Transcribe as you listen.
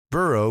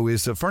Burrow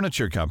is a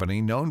furniture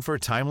company known for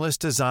timeless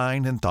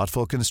design and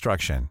thoughtful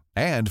construction,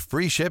 and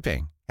free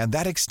shipping, and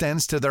that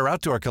extends to their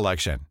outdoor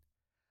collection.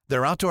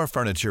 Their outdoor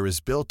furniture is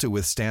built to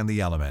withstand the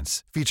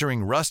elements,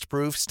 featuring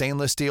rust-proof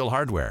stainless steel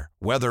hardware,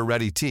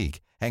 weather-ready teak,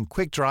 and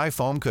quick-dry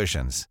foam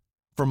cushions.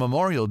 For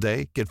Memorial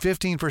Day, get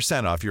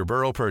 15% off your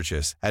Burrow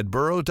purchase at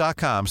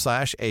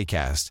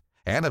burrow.com/acast,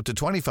 and up to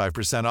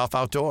 25% off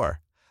outdoor.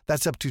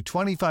 That's up to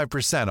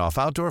 25% off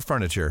outdoor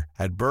furniture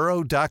at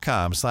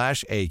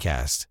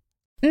burrow.com/acast.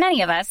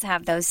 Many of us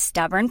have those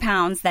stubborn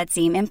pounds that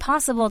seem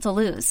impossible to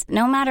lose,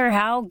 no matter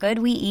how good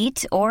we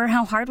eat or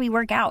how hard we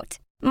work out.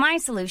 My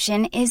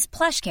solution is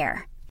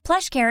PlushCare.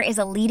 PlushCare is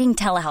a leading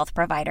telehealth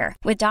provider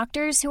with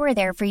doctors who are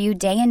there for you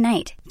day and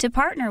night to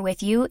partner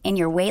with you in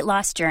your weight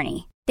loss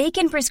journey. They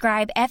can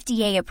prescribe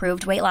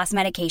FDA-approved weight loss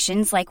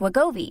medications like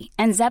Wegovy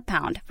and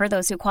Zepbound for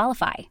those who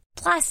qualify.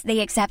 Plus,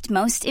 they accept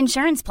most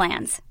insurance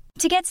plans.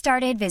 To get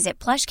started, visit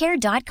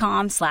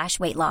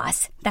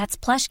plushcare.com/weightloss. That's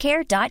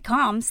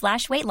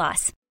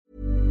plushcare.com/weightloss.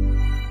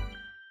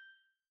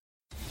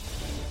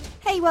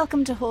 Hey,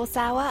 welcome to Horse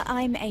Hour.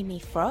 I'm Amy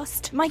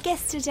Frost. My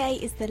guest today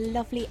is the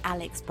lovely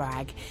Alex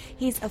Bragg.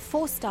 He's a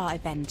 4-star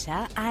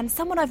eventer and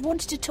someone I've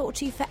wanted to talk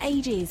to for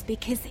ages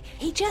because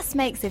he just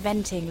makes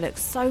eventing look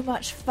so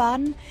much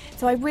fun.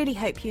 So I really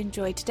hope you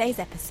enjoyed today's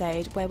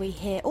episode where we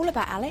hear all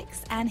about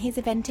Alex and his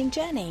eventing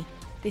journey.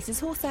 This is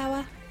Horse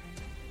Hour.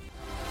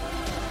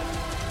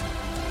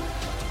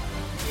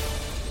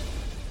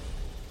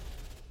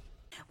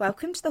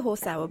 Welcome to the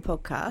Horse Hour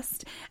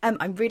podcast.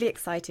 I'm really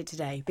excited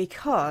today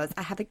because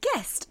I have a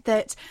guest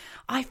that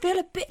I feel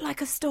a bit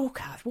like a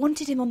stalker. I've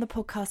wanted him on the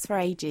podcast for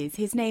ages.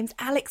 His name's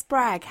Alex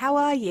Bragg. How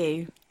are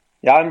you?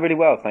 Yeah, I'm really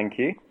well, thank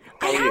you.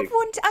 I'm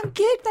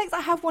good, thanks.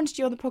 I have wanted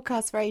you on the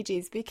podcast for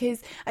ages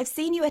because I've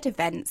seen you at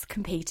events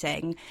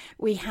competing.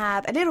 We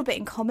have a little bit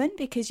in common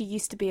because you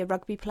used to be a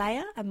rugby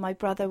player and my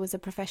brother was a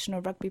professional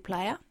rugby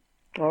player.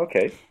 Oh,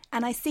 okay.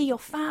 And I see your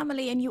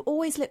family and you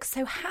always look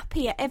so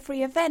happy at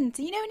every event.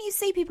 You know, when you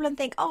see people and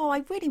think, oh,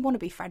 I really want to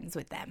be friends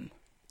with them.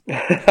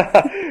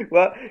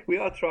 Well, we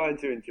are trying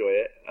to enjoy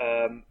it.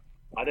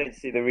 I don't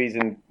see the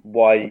reason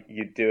why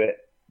you'd do it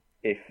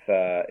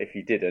if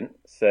you didn't.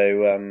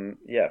 So,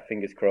 yeah,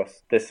 fingers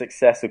crossed. The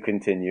success will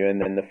continue and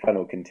then the fun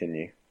will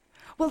continue.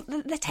 Well,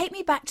 take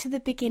me back to the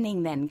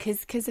beginning then,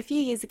 because a few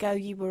years ago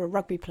you were a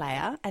rugby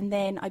player, and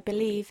then I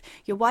believe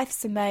your wife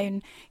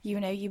Simone, you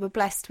were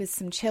blessed with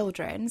some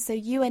children, so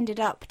you ended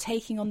up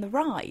taking on the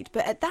ride.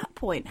 But at that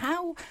point,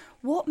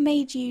 what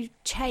made you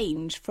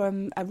change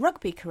from a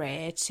rugby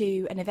career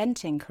to an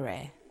eventing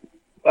career?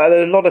 Well,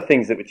 there are a lot of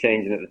things that were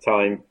changing at the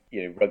time.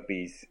 You know,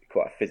 rugby's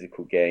quite a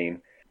physical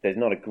game. There's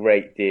not a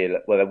great deal,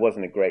 well, there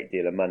wasn't a great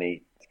deal of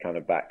money kind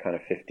of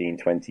 15,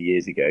 20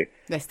 years ago.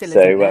 There still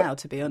isn't now,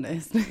 to be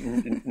honest.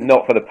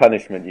 Not for the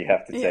punishment you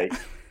have to take.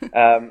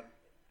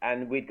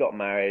 And we'd got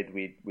married,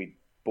 we'd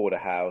bought a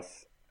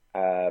house,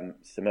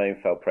 Simone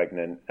fell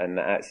pregnant, and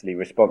actually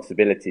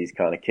responsibilities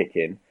kind of kick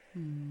in.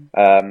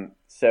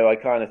 So I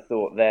kind of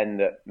thought then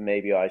that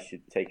maybe I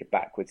should take a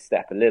backward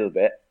step a little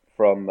bit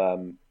from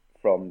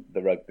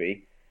the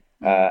rugby.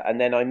 And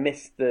then I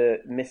missed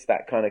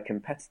that kind of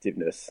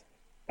competitiveness.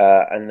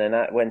 And then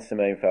when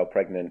Simone fell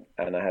pregnant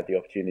and I had the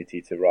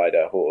opportunity to ride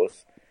her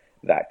horse,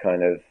 that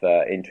kind of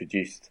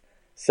introduced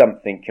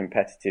something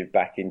competitive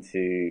back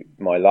into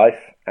my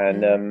life,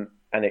 and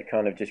it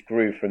kind of just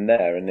grew from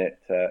there, and it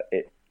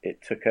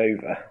took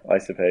over, I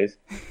suppose.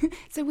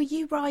 So were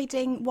you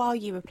riding while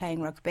you were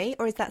playing rugby,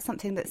 or is that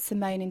something that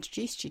Simone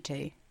introduced you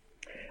to?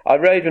 I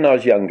rode when I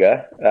was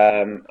younger.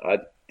 I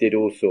did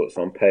all sorts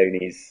on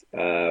ponies.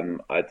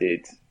 I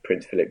did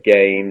Prince Philip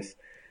Games.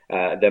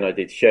 Then I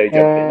did show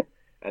jumping.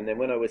 And then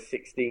when I was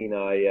 16,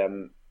 I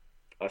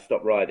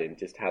stopped riding,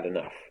 just had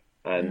enough.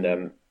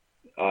 And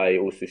I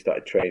also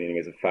started training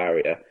as a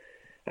farrier.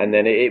 And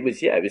then it was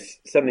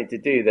something to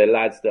do. The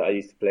lads that I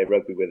used to play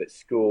rugby with at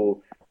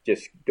school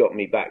just got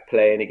me back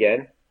playing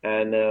again.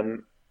 And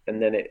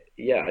then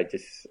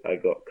I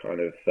got kind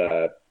of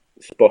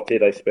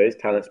spotted, I suppose,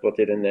 talent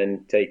spotted, and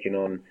then taken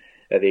on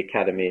at the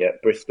academy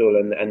at Bristol.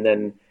 And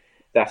then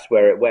that's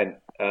where it went.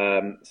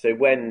 So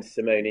when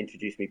Simone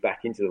introduced me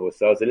back into the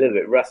horse, I was a little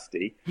bit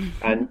rusty,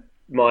 and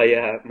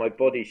my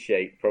body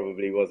shape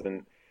probably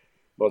wasn't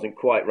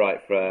quite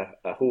right for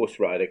a horse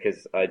rider,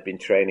 because I'd been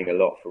training a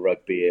lot for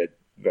rugby, had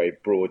very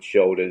broad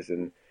shoulders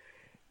and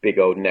big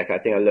old neck. I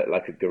think I looked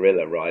like a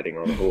gorilla riding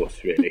on a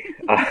horse, really.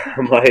 My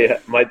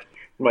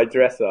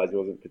dressage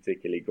wasn't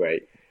particularly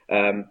great,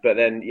 but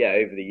then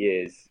over the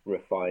years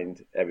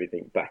refined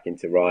everything back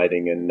into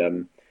riding,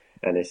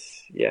 and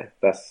it's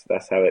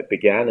that's how it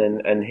began,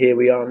 and here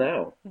we are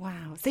now.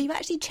 Wow! So you've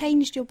actually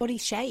changed your body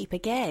shape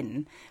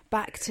again,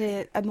 back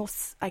to a more,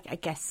 I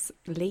guess,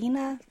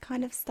 leaner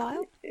kind of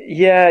style.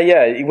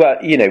 Yeah. Well,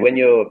 when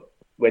you're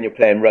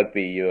playing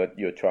rugby,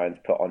 you're trying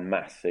to put on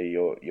mass, so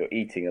you're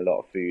eating a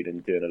lot of food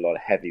and doing a lot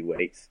of heavy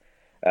weights,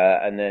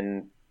 and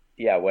then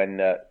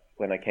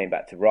when I came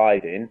back to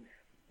riding,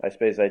 I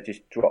suppose I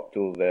just dropped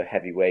all the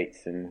heavy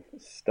weights and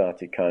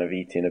started kind of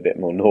eating a bit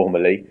more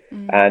normally,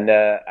 and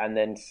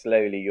then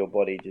slowly your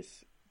body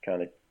just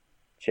kind of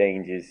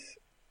changes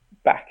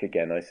back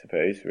again, I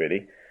suppose.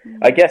 Really,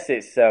 I guess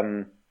it's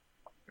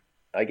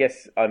I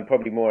guess I'm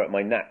probably more at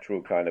my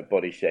natural kind of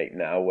body shape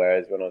now,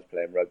 whereas when I was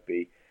playing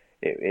rugby,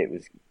 it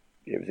was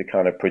a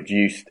kind of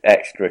produced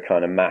extra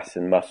kind of mass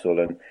and muscle,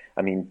 and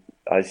I mean,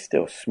 I was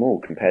still small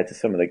compared to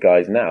some of the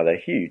guys now. They're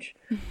huge,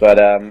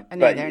 but I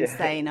know, they're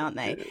insane, aren't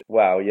they?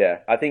 Wow, yeah.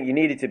 I think you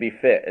needed to be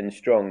fit and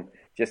strong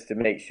just to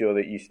make sure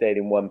that you stayed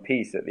in one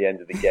piece at the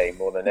end of the game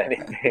more than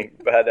anything.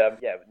 But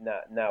yeah,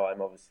 now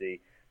I'm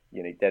obviously,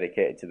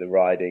 dedicated to the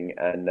riding,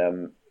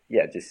 and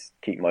just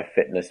keep my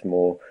fitness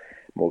more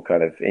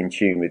kind of in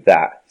tune with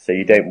that. So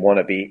you don't want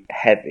to be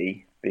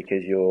heavy,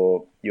 because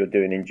you're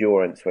doing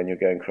endurance when you're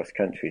going cross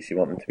country, so you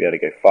want them to be able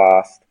to go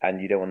fast,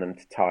 and you don't want them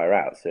to tire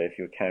out. So if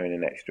you're carrying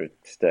an extra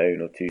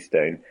stone or 2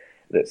 stone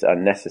that's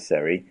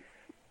unnecessary,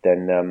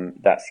 then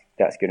that's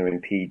going to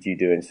impede you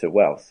doing so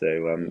well. So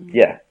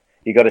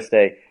you got to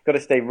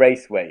stay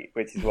race weight,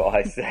 which is what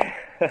I say.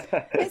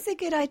 It's a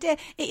good idea.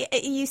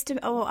 It used to.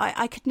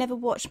 I could never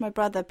watch my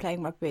brother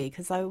playing rugby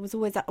because I was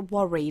always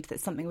worried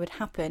that something would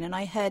happen. And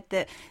I heard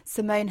that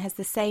Simone has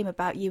the same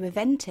about you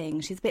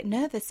eventing. She's a bit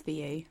nervous for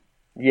you.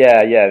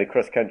 Yeah, the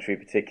cross country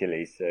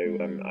particularly. So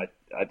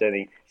I don't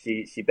think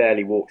she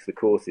barely walks the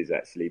courses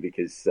actually,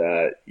 because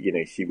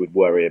she would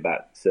worry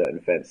about certain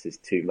fences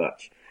too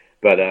much.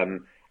 But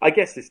I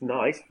guess it's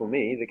nice for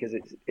me because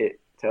it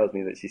tells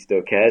me that she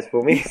still cares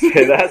for me.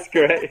 So that's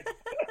great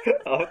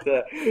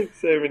after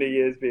so many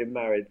years being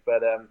married.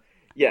 But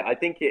I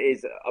think it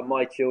is.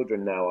 My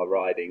children now are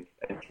riding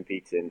and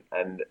competing,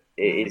 and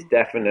it is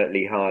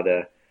definitely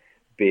harder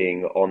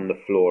being on the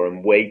floor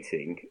and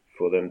waiting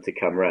for them to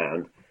come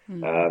round.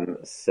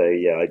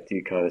 I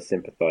do kind of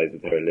sympathise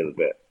with her a little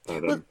bit.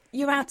 Well,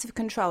 you're out of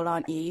control,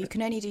 aren't you? You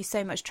can only do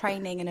so much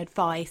training and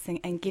advice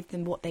and give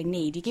them what they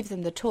need. You give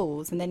them the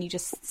tools, and then you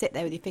just sit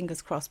there with your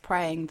fingers crossed,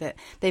 praying that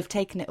they've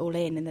taken it all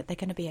in and that they're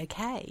going to be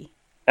okay.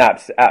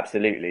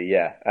 Absolutely,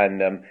 yeah.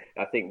 And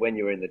I think when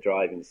you're in the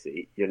driving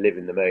seat, you're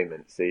living the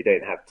moment, so you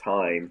don't have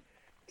time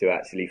to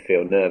actually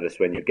feel nervous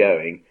when you're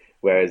going,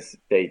 whereas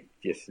they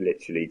just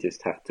literally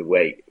just have to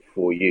wait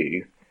for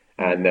you.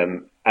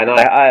 And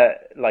I,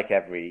 like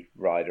every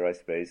rider, I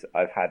suppose,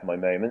 I've had my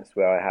moments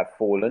where I have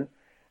fallen,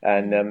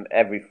 and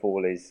every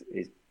fall is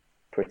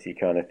pretty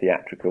kind of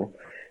theatrical.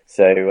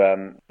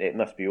 So it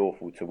must be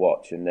awful to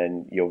watch, and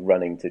then you're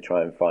running to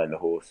try and find the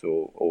horse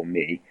or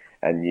me,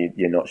 and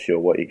you're not sure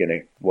what you're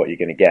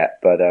gonna get.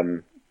 But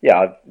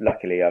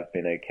luckily I've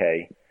been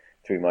okay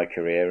through my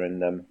career,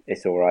 and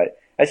it's all right.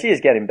 And she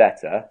is getting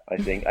better, I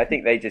think. I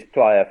think they just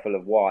ply her full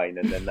of wine,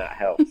 and then that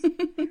helps.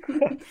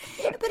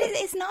 But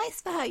it's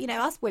nice for her.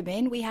 Us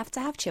women, we have to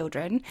have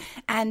children.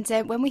 And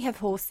when we have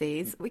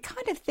horses, we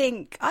kind of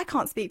think, I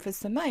can't speak for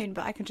Simone,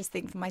 but I can just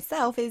think for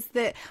myself, is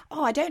that,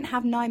 I don't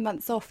have 9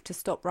 months off to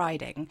stop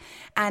riding.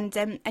 And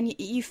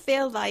you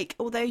feel like,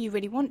 although you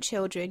really want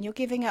children, you're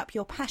giving up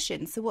your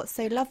passion. So what's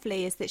so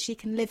lovely is that she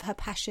can live her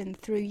passion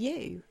through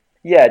you.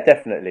 Yeah,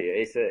 definitely.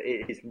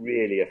 It's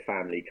really a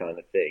family kind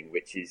of thing,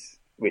 which is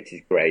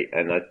great,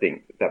 and I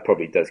think that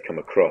probably does come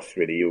across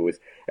really always.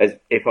 As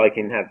if I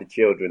can have the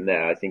children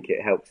there, I think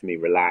it helps me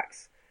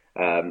relax.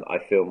 I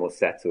feel more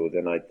settled,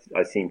 and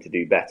I seem to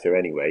do better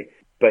anyway.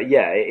 But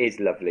yeah, it is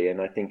lovely,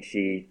 and I think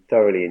she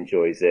thoroughly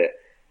enjoys it.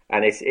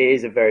 And it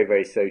is a very,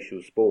 very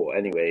social sport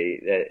anyway.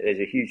 There's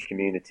a huge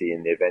community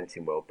in the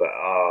eventing world, but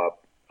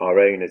our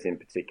owners in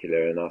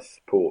particular and our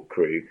support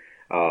crew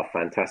are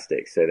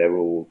fantastic. So they're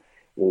all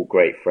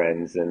great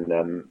friends, and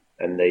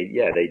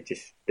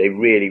they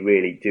really,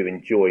 really do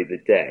enjoy the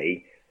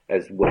day,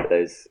 as well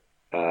as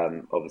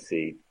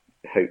obviously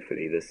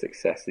hopefully the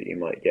success that you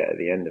might get at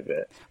the end of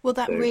it. Well,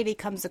 that really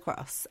comes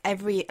across.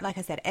 Like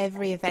I said,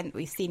 every event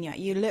we've seen you at,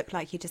 you look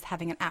like you're just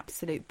having an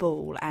absolute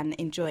ball and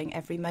enjoying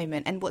every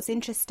moment. And what's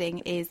interesting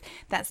is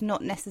that's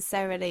not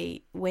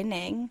necessarily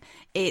winning.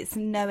 It's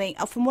knowing,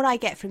 from what I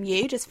get from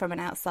you, just from an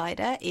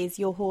outsider, is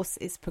your horse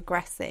is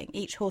progressing.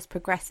 Each horse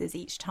progresses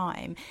each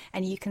time,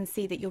 and you can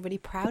see that you're really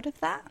proud of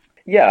that.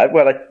 Yeah,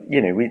 well,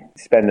 we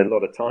spend a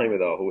lot of time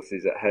with our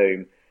horses at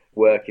home,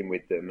 working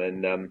with them,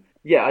 and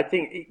I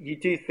think you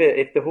do feel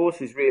if the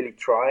horse is really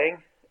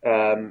trying,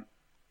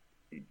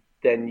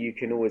 then you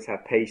can always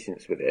have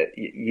patience with it.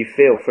 You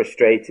feel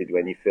frustrated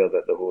when you feel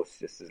that the horse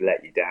just has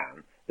let you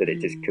down, that it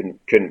just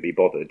couldn't be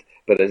bothered.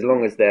 But as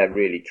long as they're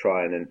really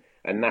trying,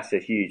 and that's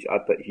I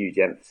put huge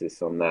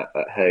emphasis on that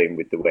at home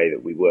with the way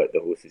that we work the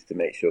horses to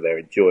make sure they're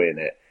enjoying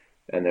it.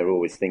 And they're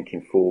always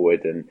thinking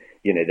forward, and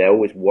they're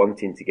always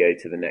wanting to go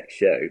to the next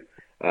show,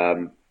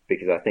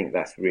 because I think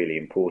that's really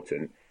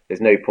important.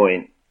 There's no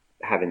point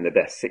having the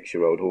best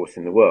 6-year-old horse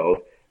in the world,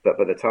 but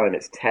by the time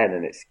it's 10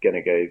 and it's going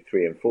to go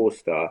 3 and 4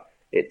 star,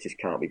 it just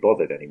can't be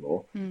bothered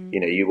anymore.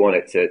 You want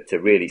it to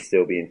really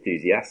still be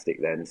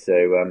enthusiastic then.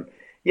 So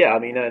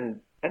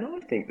and I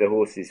think the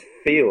horses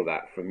feel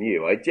that from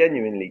you. I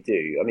genuinely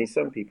do. I mean,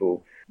 some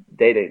people,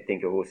 they don't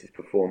think a horse's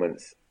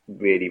performance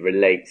really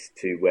relates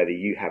to whether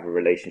you have a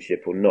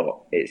relationship or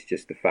not. It's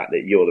just the fact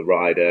that you're the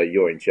rider,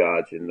 you're in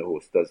charge, and the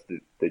horse does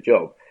the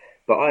job.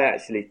 But I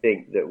actually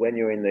think that when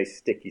you're in those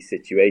sticky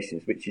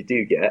situations, which you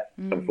do get,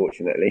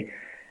 unfortunately,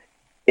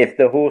 if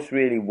the horse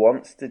really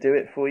wants to do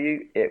it for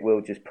you, it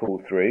will just pull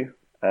through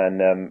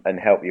and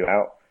help you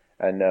out.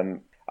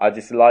 And I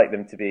just like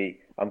them to be.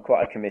 I'm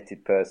quite a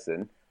committed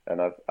person,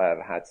 and I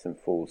have had some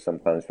falls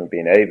sometimes from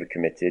being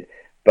overcommitted.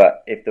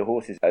 But if the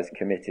horse is as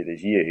committed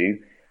as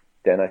you,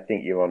 then I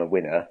think you're on a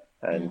winner,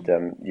 and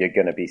you're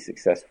going to be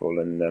successful.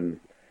 And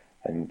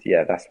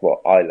yeah, that's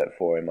what I look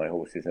for in my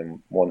horses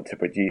and want to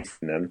produce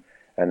in them.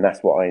 And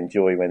that's what I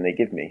enjoy when they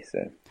give me.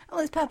 So.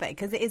 Well, it's perfect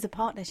because it is a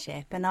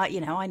partnership, and I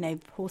know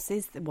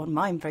horses. One,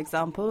 mine, for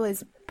example,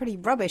 is pretty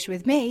rubbish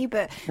with me,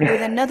 but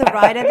with another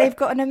rider, they've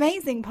got an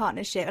amazing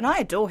partnership, and I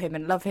adore him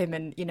and love him,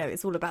 and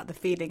it's all about the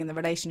feeling and the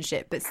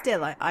relationship. But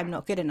still, I'm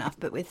not good enough.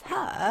 But with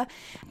her,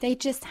 they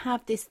just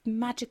have this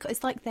magical.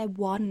 It's like they're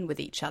one with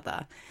each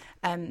other.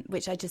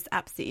 Which I just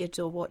absolutely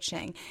adore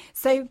watching.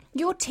 So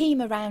your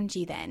team around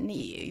you then,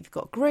 you've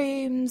got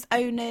grooms,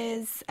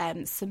 owners,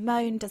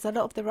 Simone does a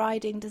lot of the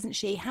riding, doesn't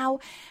she? How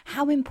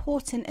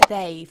important are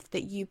they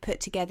that you put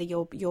together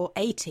your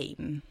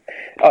A-team?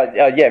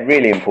 Yeah,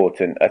 really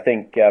important. I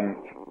think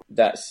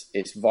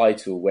it's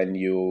vital when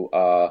you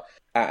are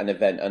at an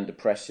event under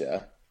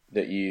pressure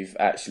that you've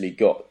actually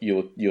got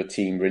your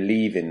team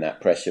relieving that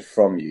pressure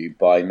from you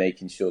by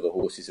making sure the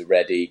horses are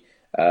ready.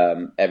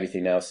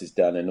 Everything else is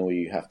done, and all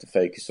you have to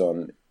focus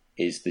on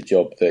is the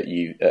job that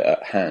you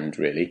at hand,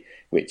 really,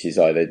 which is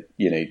either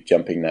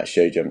jumping that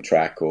show jump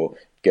track or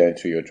going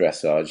through your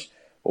dressage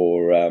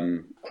or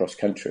cross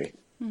country.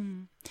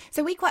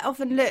 So we quite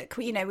often look,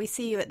 we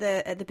see you at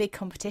the big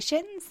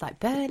competitions like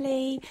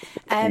Burghley,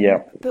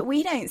 but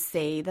we don't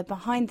see the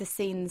behind the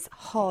scenes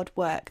hard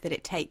work that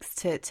it takes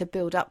to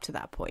build up to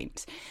that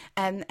point.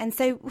 And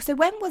so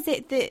when was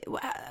it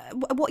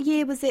what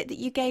year was it that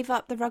you gave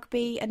up the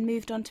rugby and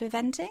moved on to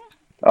eventing?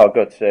 Oh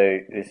God, so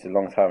this is a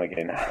long time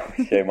ago now.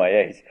 Show my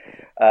age.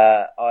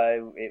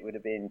 It would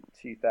have been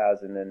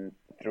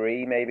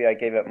 2003 maybe. I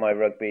gave up my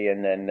rugby,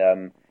 and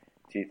then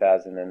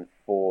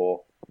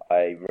 2004.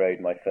 I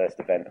rode my first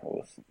event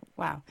horse.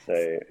 Wow.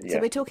 So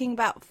we're talking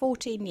about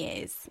 14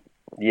 years.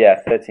 Yeah,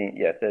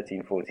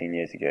 13, 14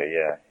 years ago,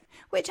 yeah.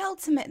 Which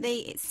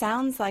ultimately, it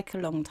sounds like a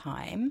long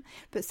time,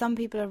 but some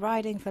people are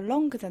riding for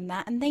longer than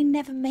that and they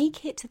never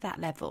make it to that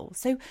level.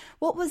 So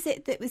what was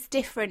it that was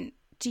different,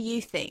 do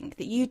you think,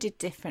 that you did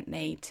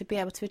differently to be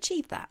able to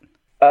achieve that?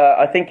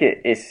 I think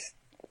it's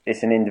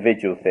an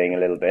individual thing a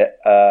little bit.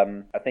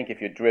 I think if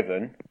you're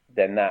driven,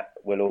 then that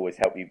will always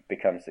help you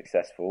become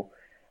successful.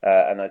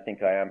 And I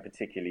think I am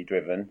particularly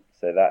driven,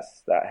 so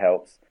that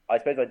helps. I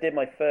suppose I did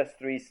my first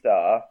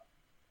 3-star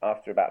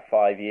after about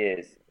 5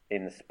 years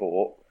in the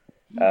sport,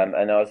 and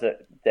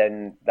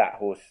then that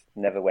horse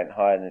never went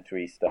higher than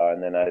 3-star,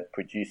 and then I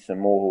produced some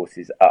more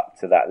horses up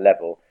to that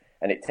level.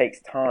 And it takes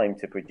time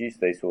to produce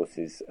those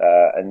horses,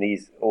 and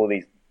all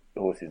these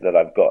horses that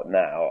I've got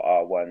now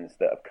are ones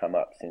that have come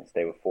up since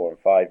they were 4 and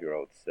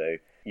 5-year-olds. So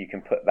you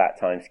can put that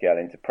timescale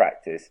into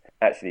practice.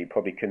 Actually, you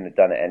probably couldn't have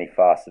done it any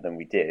faster than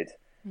we did.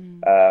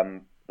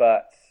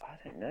 But I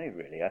don't know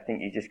really. I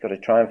think you just got to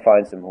try and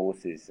find some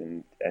horses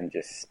and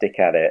just stick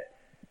at it,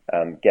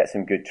 get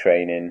some good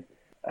training,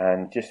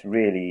 and just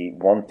really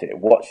want it.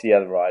 Watch the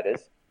other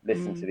riders,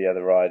 listen to the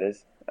other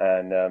riders,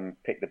 and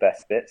pick the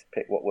best bits,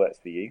 pick what works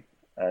for you,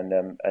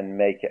 and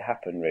make it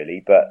happen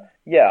really. But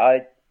yeah,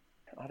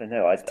 I don't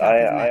know.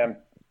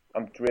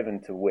 I'm driven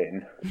to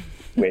win,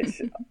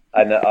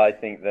 and I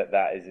think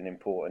that is an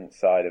important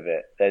side of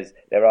it.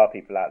 There are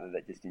people out there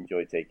that just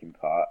enjoy taking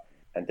part.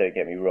 And don't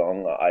get me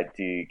wrong, I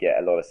do get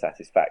a lot of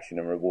satisfaction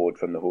and reward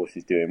from the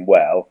horses doing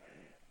well,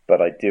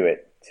 but I do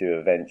it to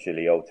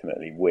eventually,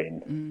 ultimately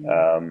win.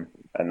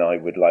 And I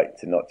would like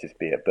to not just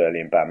be at Burghley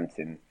and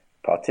Badminton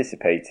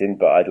participating,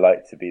 but I'd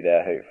like to be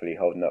there hopefully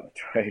holding up the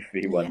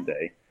trophy one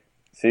day.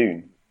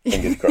 Soon.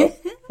 Fingers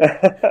crossed.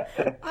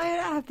 I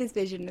have this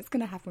vision. It's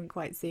going to happen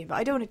quite soon, but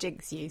I don't want to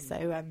jinx you,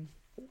 so...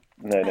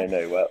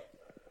 No. Well...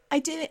 I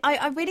do.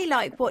 I really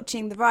like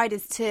watching the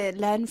riders to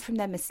learn from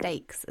their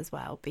mistakes as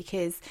well,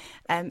 because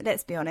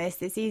let's be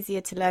honest, it's easier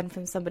to learn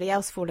from somebody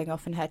else falling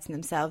off and hurting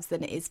themselves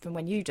than it is from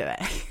when you do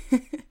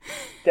it.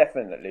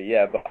 Definitely,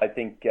 yeah. But I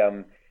think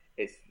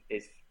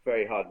it's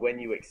very hard when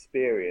you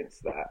experience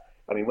that.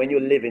 I mean, when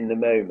you're living the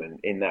moment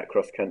in that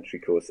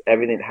cross-country course,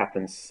 everything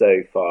happens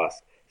so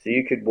fast. So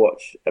you could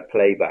watch a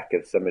playback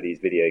of somebody's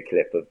video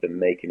clip of them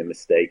making a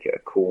mistake at a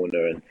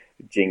corner and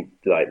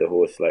like the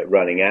horse like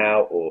running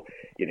out, or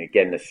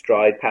getting the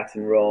stride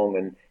pattern wrong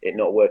and it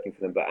not working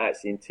for them. But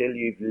actually, until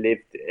you've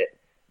lived it,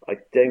 I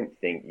don't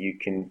think you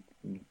can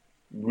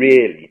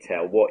really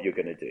tell what you're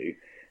going to do.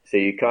 So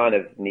you kind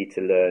of need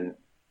to learn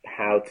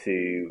how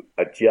to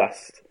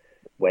adjust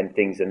when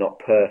things are not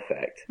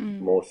perfect,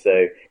 more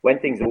so. When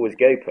things always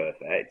go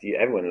perfect,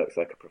 everyone looks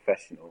like a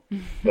professional.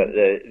 But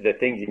the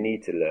things you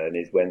need to learn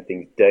is when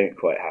things don't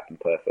quite happen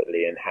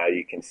perfectly and how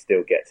you can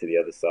still get to the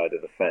other side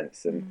of the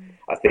fence. And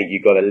I think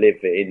you've got to live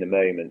it in the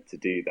moment to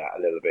do that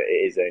a little bit.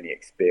 It is only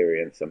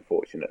experience,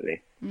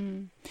 unfortunately.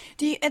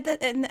 Do you at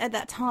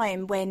that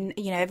time when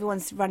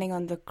everyone's running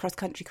on the cross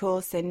country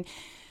course and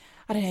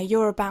I don't know,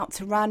 you're about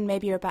to run,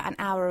 maybe you're about an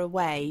hour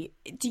away.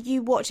 Do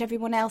you watch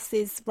everyone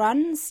else's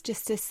runs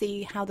just to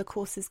see how the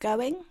course is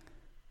going?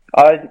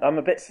 I'm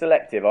a bit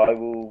selective. I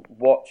will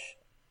watch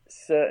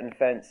certain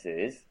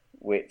fences,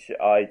 which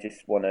I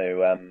just want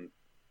to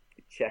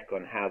check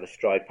on how the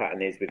stride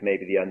pattern is with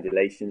maybe the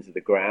undulations of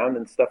the ground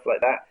and stuff like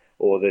that,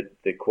 or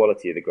the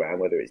quality of the ground,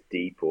 whether it's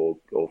deep or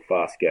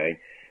fast going.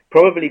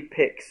 Probably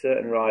pick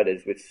certain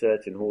riders with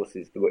certain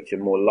horses which are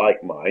more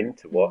like mine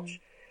to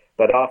watch.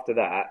 But after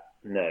that,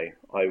 no,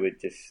 I would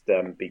just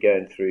be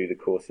going through the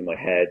course in my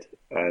head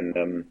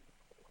and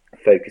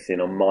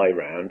focusing on my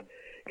round,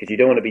 because you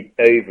don't want to be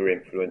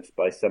over-influenced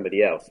by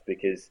somebody else,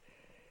 because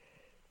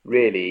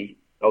really,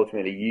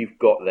 ultimately, you've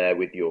got there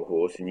with your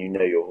horse and you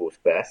know your horse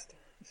best,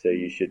 so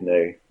you should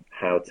know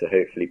how to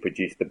hopefully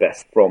produce the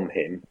best from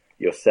him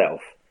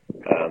yourself.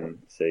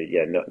 So,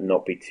 yeah,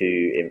 not be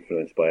too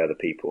influenced by other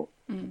people.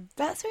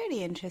 That's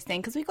really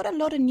interesting, because we've got a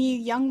lot of new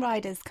young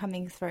riders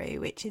coming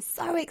through, which is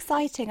so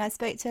exciting. I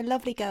spoke to a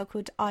lovely girl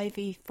called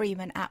Ivy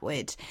Freeman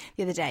Atwood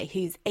the other day,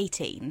 who's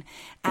 18,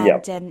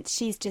 and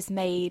she's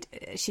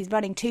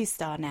running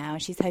 2-star now,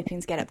 and she's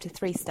hoping to get up to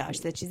 3-star. She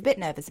said she's a bit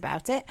nervous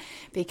about it,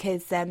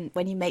 because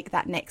when you make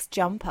that next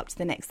jump up to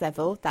the next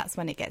level, that's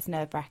when it gets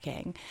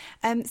nerve-wracking.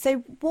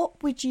 So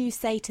what would you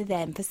say to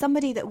them, for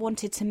somebody that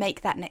wanted to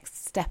make that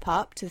next step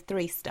up to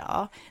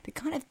 3-star, the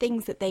kind of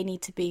things that they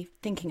need to be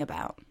thinking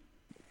about?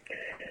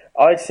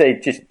 I'd say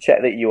just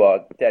check that you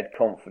are dead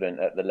confident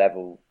at the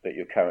level that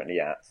you're currently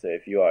at. So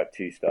if you are at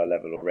 2-star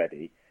level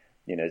already,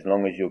 as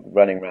long as you're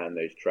running around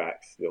those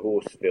tracks, the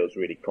horse feels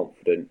really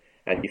confident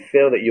and you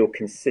feel that you're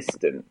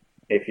consistent.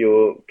 If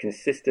you're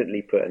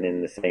consistently putting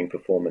in the same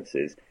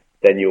performances,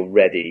 then you're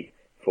ready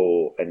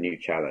for a new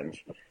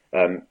challenge.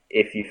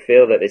 If you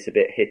feel that it's a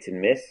bit hit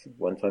and miss,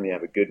 one time you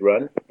have a good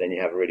run, then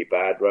you have a really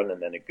bad run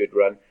and then a good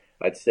run,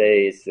 I'd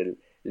say it's a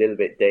little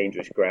bit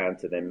dangerous ground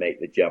to then make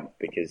the jump,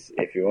 because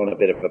if you're on a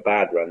bit of a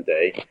bad run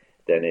day,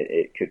 then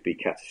it could be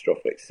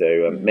catastrophic.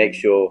 So make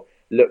sure,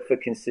 look for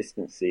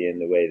consistency in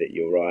the way that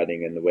you're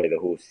riding and the way the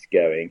horse is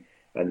going,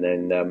 and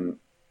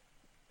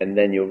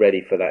then you're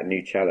ready for that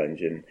new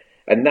challenge.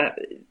 And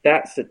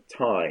that's a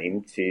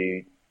time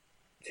to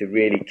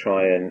really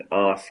try and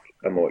ask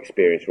a more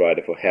experienced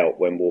rider for help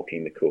when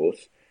walking the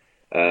course.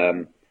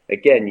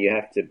 Again, you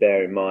have to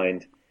bear in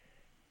mind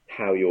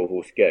how your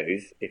horse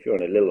goes. If you're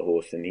on a little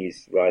horse and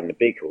he's riding a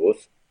big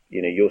horse,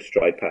 your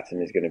stride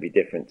pattern is going to be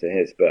different to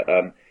his. But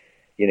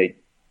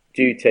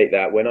do take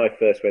that. When I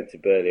first went to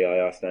Burghley, I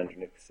asked Andrew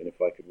Nicholson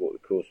if I could walk the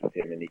course with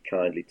him, and he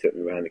kindly took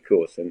me around the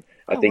course. And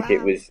I think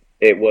it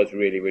was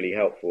really, really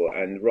helpful.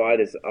 And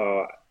riders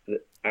are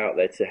out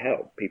there to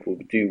help. People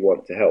do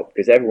want to help,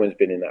 because everyone's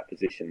been in that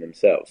position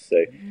themselves. So,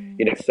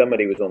 if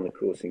somebody was on the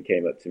course and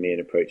came up to me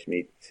and approached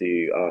me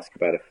to ask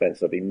about a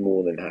fence, I'd be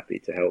more than happy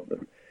to help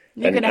them.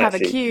 You're going to have a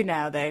queue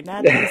now, though,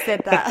 now that you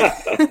said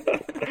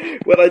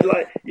that. Well, I'd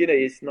like,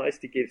 it's nice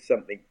to give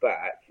something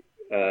back,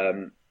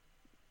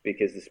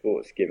 because the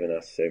sport's given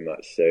us so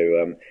much.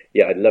 So,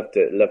 I'd love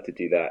to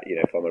do that.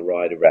 If I'm a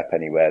rider rep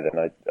anywhere,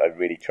 then I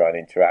really try and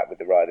interact with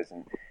the riders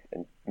and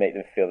make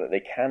them feel that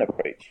they can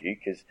approach you,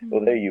 because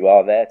although you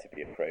are there to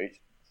be approached,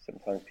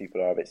 sometimes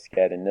people are a bit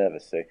scared and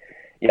nervous. So,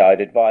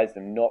 I'd advise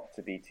them not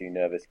to be too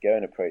nervous. Go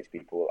and approach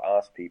people,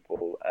 ask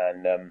people,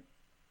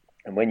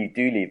 and when you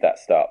do leave that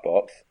start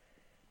box,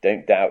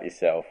 don't doubt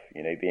yourself.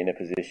 Be in a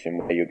position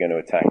where you're going to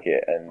attack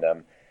it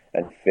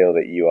and feel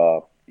that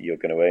you're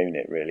going to own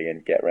it, really,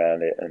 and get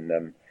around it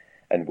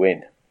and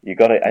win. You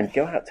got to, and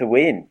go out to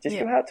win. Just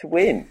go out to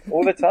win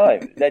all the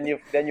time. Then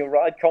you'll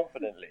ride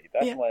confidently.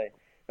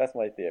 That's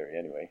my theory,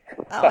 anyway.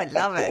 Oh, I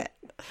love it.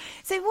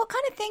 So, what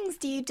kind of things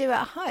do you do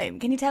at home?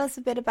 Can you tell us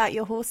a bit about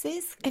your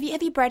horses? Have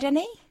you bred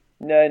any?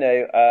 No.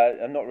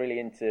 I'm not really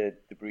into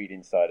the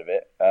breeding side of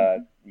it.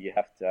 You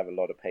have to have a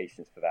lot of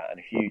patience for that, and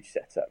a huge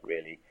setup,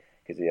 really,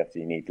 because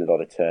you need a lot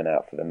of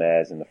turnout for the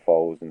mares and the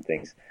foals and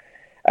things.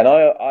 And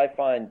I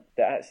find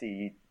that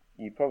actually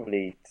you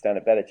probably stand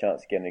a better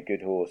chance of getting a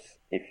good horse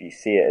if you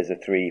see it as a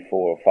 3,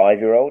 4 or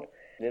 5-year-old.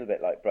 A little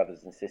bit like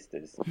brothers and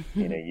sisters.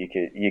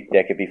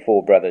 There could be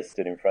 4 brothers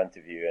stood in front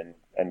of you,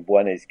 and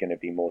one is going to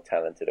be more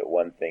talented at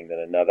one thing than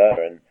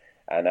another,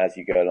 and as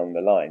you go along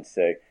the line.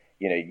 So,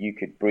 you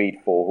could breed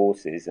 4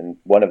 horses, and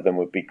one of them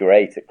would be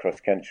great at cross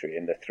country,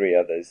 and the 3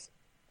 others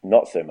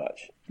not so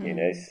much.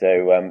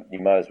 So you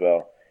might as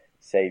well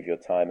save your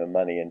time and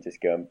money and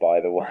just go and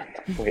buy the one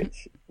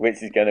which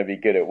is going to be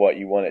good at what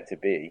you want it to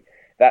be.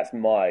 That's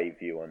my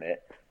view on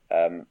it.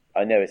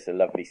 I know it's a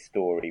lovely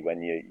story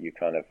when you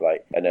kind of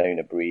like an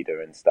owner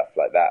breeder and stuff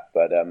like that,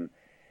 but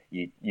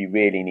you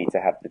really need to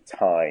have the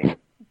time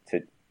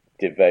to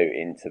devote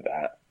into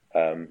that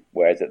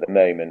Whereas at the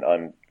moment,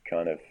 I'm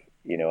kind of,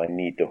 I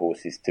need the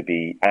horses to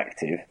be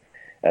active,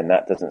 and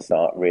that doesn't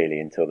start really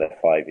until they're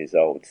 5 years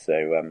old.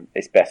 So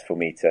it's best for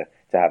me to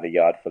have a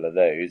yard full of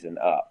those and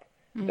up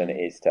than it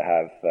is to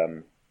have,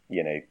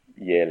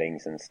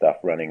 yearlings and stuff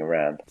running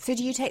around. So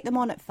do you take them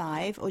on at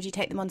 5, or do you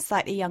take them on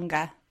slightly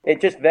younger? It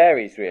just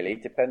varies really,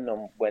 depending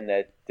on when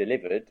they're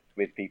delivered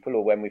with people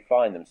or when we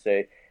find them.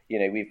 So,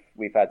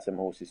 we've had some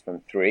horses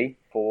from 3,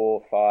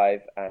 4,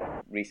 5, and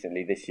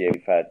recently this year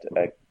we've had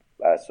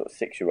a sort of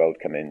 6-year-old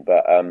come in.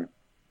 But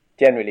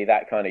generally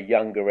that kind of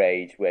younger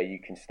age where you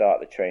can start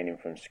the training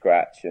from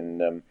scratch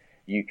and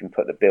you can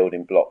put the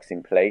building blocks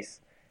in place,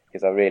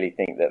 because I really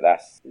think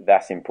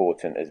that's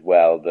important as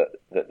well,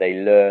 that they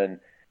learn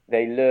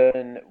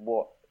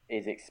what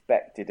is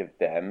expected of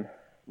them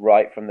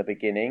right from the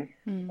beginning,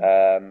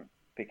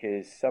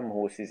 because some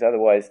horses,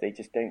 otherwise they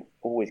just don't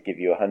always give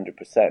you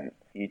 100%.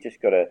 You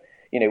just got to,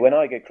 when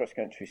I go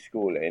cross-country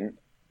schooling,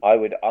 I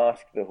would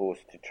ask the horse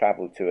to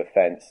travel to a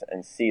fence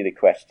and see the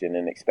question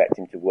and expect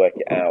him to work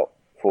it out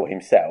for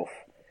himself.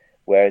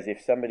 Whereas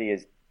if somebody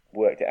has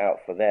worked it out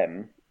for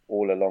them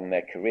all along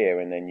their career,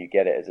 and then you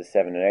get it as a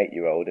 7 or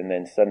 8-year-old, and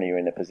then suddenly you're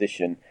in a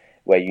position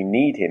where you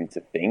need him to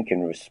think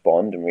and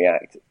respond and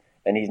react,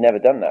 and he's never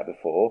done that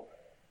before,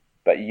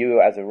 but you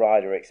as a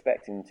rider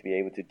expect him to be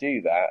able to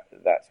do that,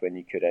 that's when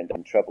you could end up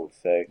in trouble.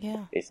 So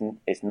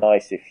it's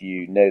nice if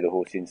you know the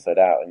horse inside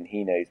out and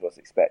he knows what's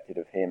expected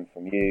of him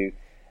from you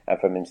and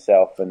from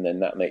himself, and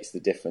then that makes the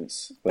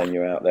difference when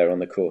you're out there on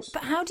the course.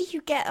 But how do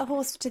you get a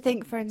horse to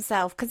think for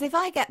himself? Because if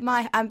I get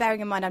I'm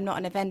bearing in mind I'm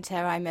not an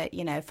eventer, I'm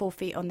a 4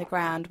 feet on the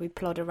ground, we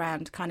plod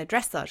around kind of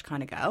dressage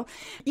kind of girl.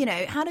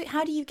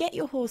 How do you get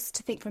your horse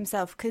to think for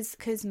himself?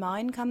 Because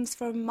mine comes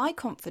from my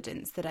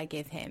confidence that I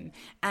give him,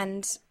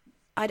 and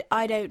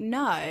I don't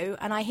know,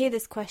 and I hear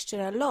this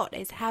question a lot,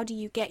 is how do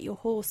you get your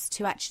horse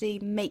to actually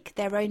make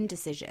their own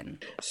decision?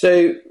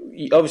 So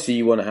obviously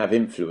you want to have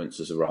influence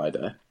as a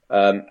rider,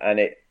 and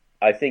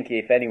I think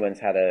if anyone's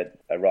had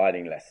a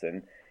riding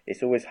lesson,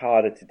 it's always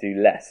harder to do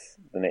less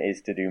than it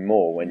is to do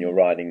more when you're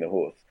riding the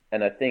horse.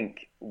 And I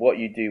think what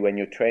you do when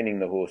you're training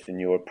the horse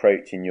and you're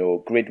approaching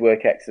your grid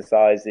work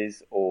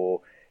exercises or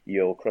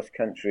your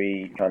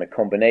cross-country kind of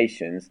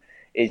combinations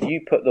is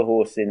you put the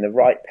horse in the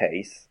right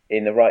pace,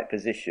 in the right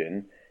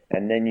position,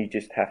 and then you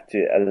just have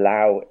to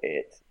allow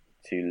it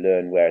to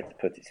learn where to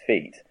put its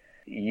feet.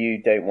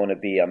 You don't want to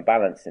be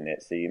unbalancing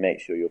it, so you make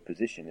sure your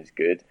position is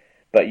good,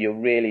 but you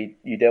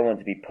don't want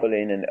to be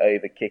pulling and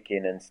over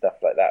kicking and stuff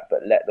like that,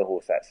 but let the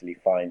horse actually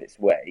find its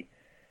way.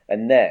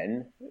 And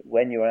then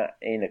when you're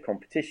in a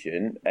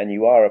competition and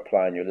you are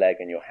applying your leg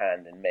and your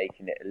hand and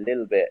making it a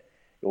little bit,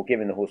 or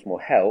giving the horse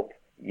more help,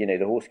 the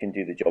horse can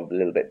do the job a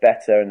little bit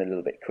better and a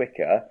little bit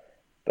quicker.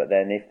 But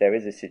then if there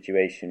is a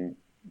situation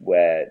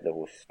where the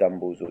horse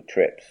stumbles or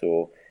trips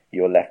or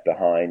you're left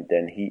behind,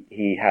 then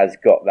he has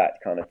got that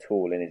kind of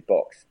tool in his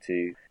box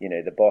to,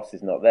 the boss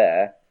is not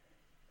there.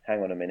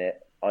 Hang on a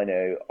minute. I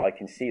know I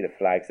can see the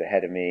flags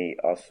ahead of me.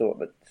 I'll sort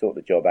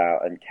the job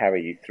out and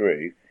carry you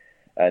through.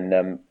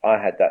 And I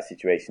had that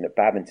situation at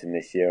Babington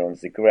this year on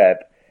Zagreb,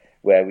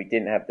 where we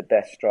didn't have the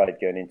best stride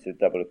going into a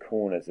double of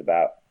corners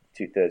about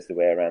 2/3 the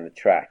way around the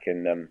track,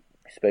 and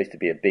supposed to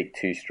be a big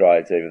 2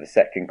 strides over the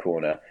second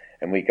corner,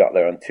 and we got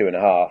there on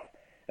 2.5,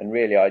 and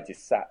really I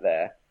just sat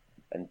there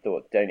and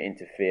thought, don't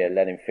interfere,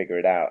 let him figure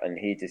it out, and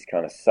he just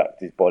kind of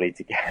sucked his body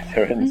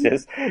together and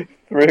just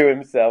threw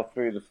himself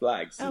through the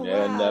flags,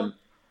 Wow.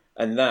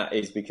 And that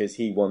is because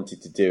he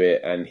wanted to do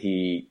it, and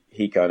he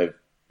kind of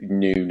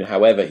knew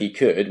however he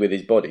could with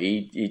his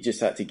body, he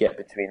just had to get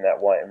between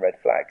that white and red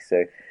flag.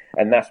 So,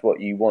 and that's what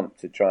you want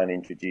to try and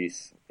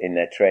introduce in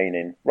their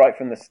training right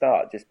from the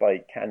start, just by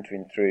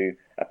cantering through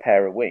a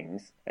pair of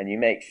wings, and you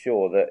make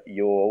sure that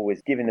you're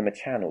always giving them a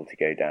channel to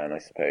go down, I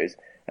suppose,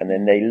 and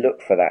then they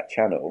look for that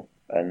channel,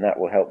 and that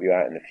will help you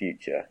out in the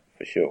future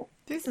for sure.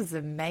 This is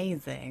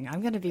amazing.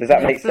 I'm going to be Does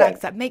that putting make flags.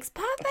 sense? That makes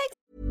perfect.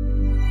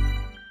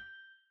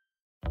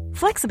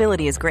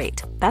 Flexibility is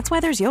great. That's why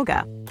there's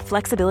yoga.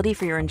 Flexibility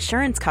for your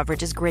insurance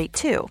coverage is great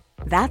too.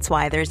 That's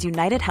why there's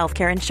United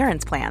Healthcare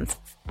Insurance Plans.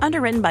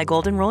 Underwritten by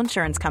Golden Rule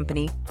Insurance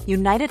Company,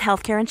 United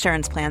Healthcare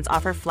Insurance Plans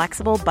offer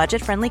flexible,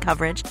 budget-friendly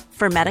coverage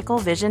for medical,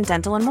 vision,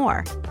 dental, and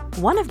more.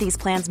 One of these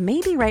plans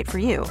may be right for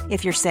you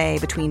if you're, say,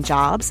 between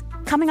jobs,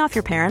 coming off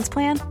your parents'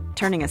 plan,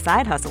 turning a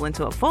side hustle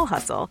into a full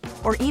hustle,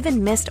 or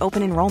even missed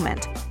open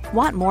enrollment.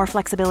 Want more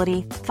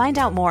flexibility? Find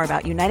out more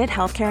about United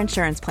Healthcare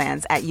Insurance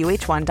Plans at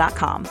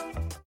uh1.com.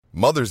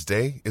 Mother's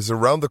Day is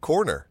around the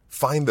corner.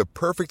 Find the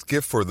perfect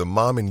gift for the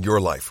mom in your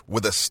life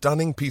with a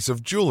stunning piece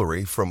of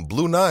jewelry from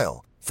Blue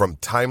Nile. From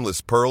timeless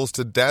pearls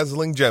to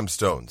dazzling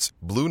gemstones,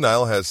 Blue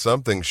Nile has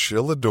something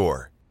she'll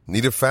adore.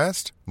 Need it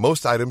fast?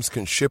 Most items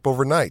can ship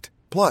overnight.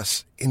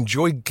 Plus,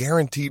 enjoy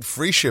guaranteed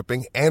free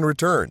shipping and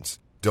returns.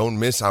 Don't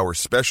miss our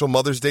special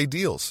Mother's Day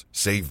deals.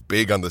 Save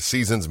big on the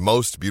season's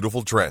most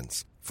beautiful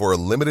trends. For a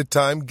limited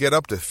time, get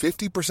up to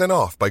 50%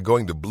 off by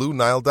going to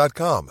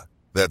BlueNile.com.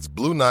 That's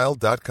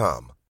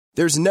BlueNile.com.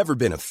 There's never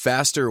been a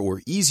faster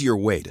or easier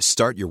way to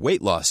start your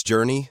weight loss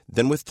journey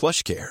than with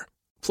PlushCare.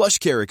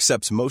 PlushCare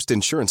accepts most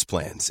insurance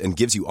plans and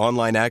gives you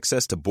online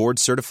access to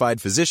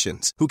board-certified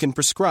physicians who can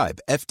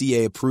prescribe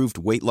FDA-approved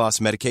weight loss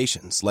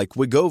medications like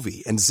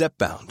Wegovy and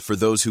Zepbound for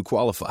those who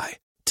qualify.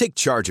 Take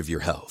charge of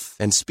your health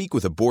and speak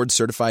with a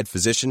board-certified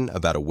physician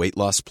about a weight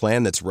loss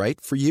plan that's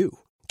right for you.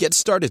 Get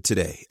started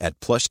today at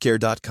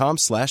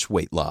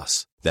plushcare.com/weight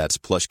loss. That's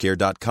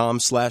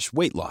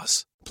plushcare.com/weight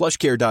loss.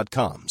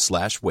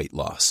 plushcare.com/weight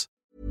loss.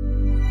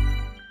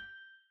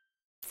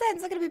 I'm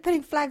going to be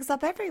putting flags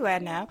up everywhere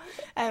now,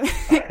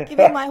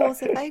 giving my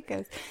horse a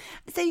focus.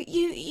 So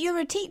you're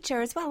a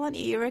teacher as well, aren't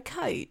you? You're a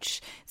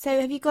coach. So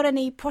have you got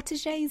any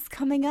protégés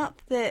coming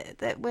up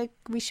that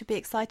we should be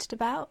excited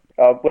about?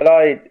 Well,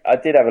 I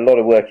did have a lot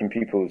of working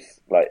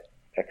pupils like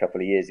a couple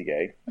of years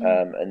ago,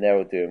 and they're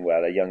all doing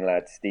well. A young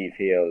lad, Steve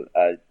Heel,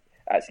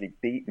 actually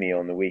beat me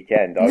on the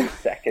weekend. I was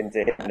second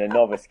to him in a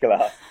novice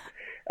class.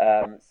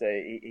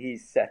 So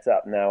he's set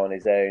up now on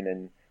his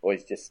own, or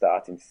he's just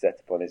starting to set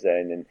up on his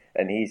own,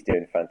 and he's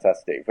doing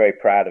fantastic. Very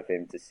proud of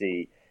him to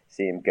see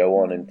him go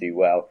on and do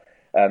well.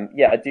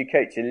 I do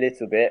coach a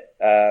little bit,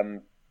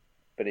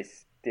 but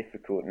it's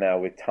difficult now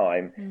with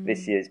time.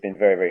 This year's been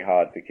very, very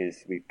hard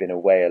because we've been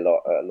away a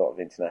lot of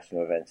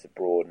international events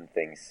abroad and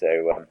things.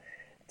 So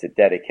to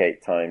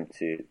dedicate time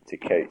to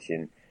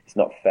coaching, it's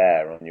not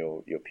fair on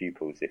your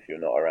pupils if you're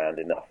not around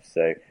enough.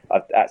 So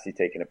I've actually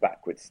taken a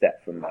backward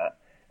step from that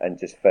and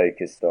just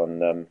focused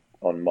on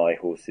my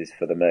horses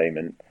for the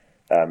moment.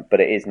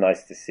 But it is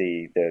nice to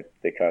see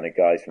the kind of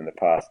guys from the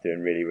past doing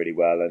really, really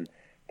well, and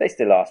they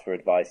still ask for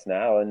advice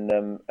now, and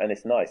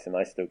it's nice. And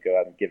I still go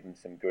out and give them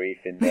some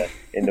grief in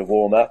the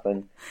warm up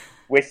and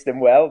wish them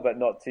well, but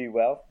not too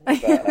well.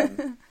 But,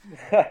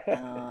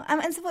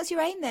 and so, what's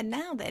your aim then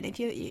now? Then, if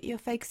you're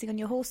focusing on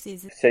your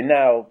horses, so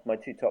now my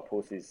two top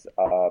horses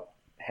are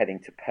heading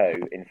to Pau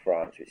in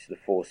France, which is the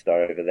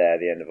 4-star over there, at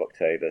the end of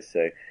October.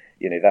 So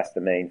that's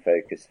the main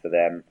focus for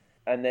them.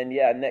 And then,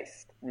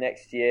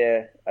 next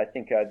year, I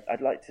think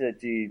I'd like to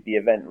do the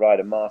Event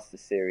Rider Master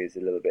Series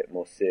a little bit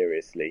more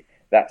seriously.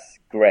 That's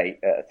great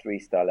at a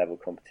 3-star level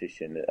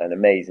competition, an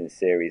amazing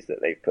series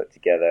that they've put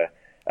together.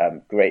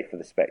 Great for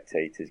the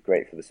spectators,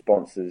 great for the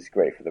sponsors,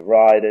 great for the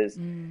riders,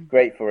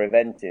 great for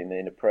eventing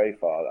in a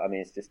profile. I mean,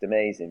 it's just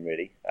amazing,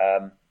 really.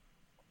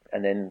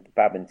 And then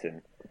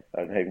Badminton.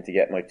 I'm hoping to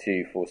get my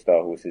 2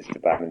 4-star horses to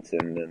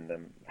Badminton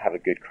and have a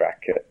good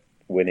crack at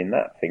winning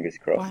that, fingers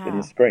crossed, in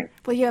the spring.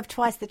 Well, you have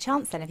twice the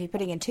chance then if you're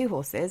putting in 2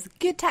 horses.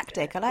 Good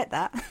tactic, I like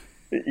that.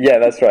 Yeah,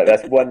 that's right.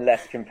 That's one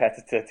less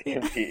competitor to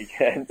compete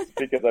against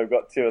because I've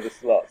got 2 of the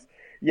slots.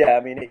 Yeah, I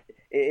mean,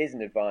 it is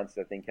an advantage,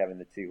 I think, having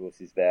the 2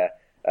 horses there,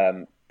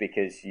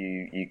 because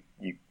you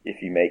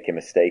if you make a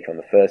mistake on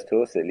the first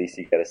horse, at least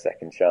you get a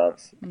second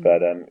chance.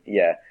 But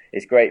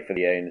it's great for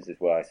the owners as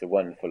well. It's a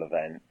wonderful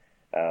event.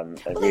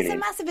 It's a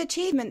massive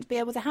achievement to be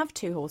able to have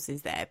 2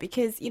 horses there,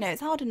 because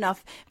it's hard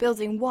enough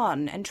building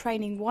one and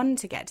training one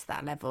to get to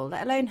that level,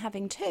 let alone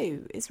having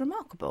 2 is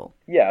remarkable.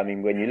 Yeah, I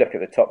mean, when you look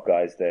at the top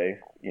guys, though,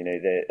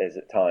 there's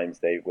at times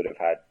they would have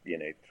had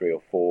 3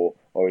 or 4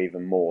 or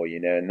even more,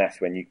 and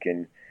that's when you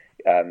can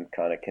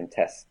kind of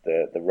contest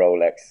the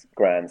Rolex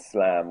Grand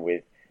Slam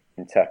with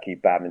Kentucky,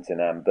 Badminton,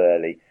 and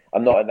Burghley.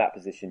 I'm not in that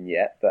position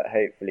yet, but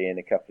hopefully in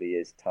a couple of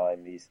years'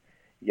 time, these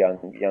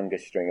younger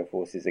string of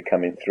horses are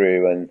coming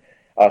through, and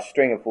our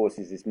string of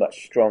horses is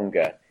much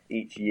stronger.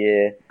 Each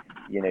year,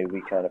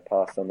 we kind of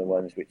pass on the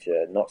ones which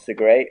are not so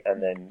great,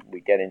 and then we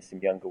get in some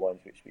younger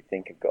ones which we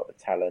think have got the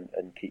talent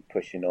and keep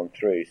pushing on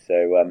through.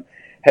 So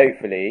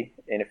hopefully,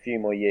 in a few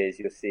more years,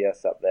 you'll see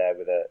us up there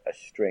with a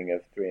string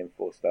of 3 and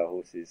 4-star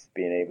horses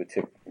being able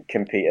to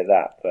compete at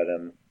that. But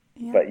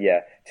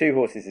 2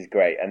 horses is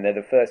great, and they're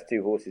the first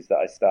 2 horses that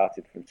I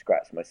started from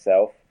scratch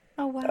myself.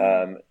 Oh, wow.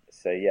 I'm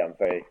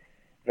very,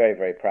 very,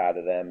 very proud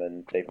of them,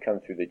 and they've come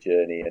through the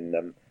journey,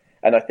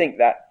 and I think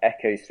that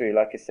echoes through,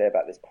 like I say,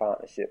 about this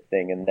partnership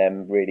thing and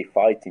them really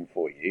fighting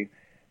for you.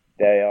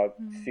 They are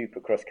super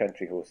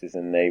cross-country horses,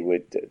 and they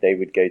would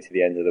go to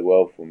the end of the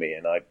world for me,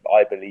 and I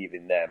believe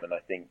in them, and I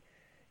think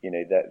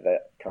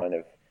that kind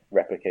of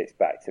replicates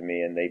back to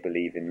me, and they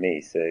believe in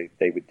me, so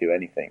they would do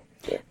anything.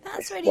 So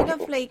that's really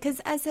wonderful. Lovely,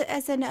 because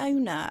as an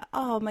owner,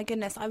 oh my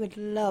goodness, I would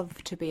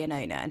love to be an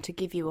owner and to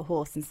give you a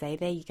horse and say,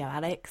 there you go,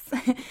 Alex.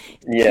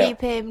 Keep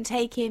him,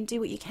 take him,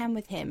 do what you can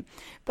with him.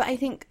 But I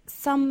think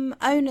some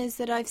owners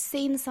that I've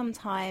seen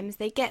sometimes,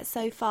 they get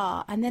so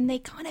far and then they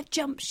kind of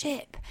jump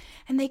ship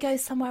and they go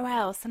somewhere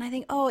else, and I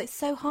think, it's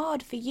so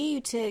hard for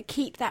you to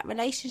keep that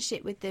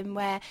relationship with them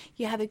where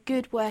you have a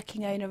good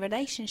working owner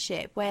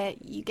relationship where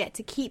you get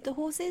to keep the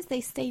horses, they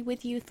stay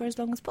with you for as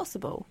long as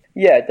possible.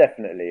 Yeah,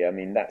 definitely. I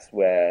mean, that's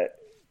where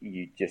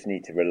you just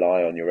need to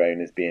rely on your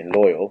owners being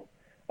loyal.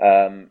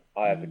 I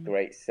have a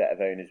great set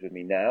of owners with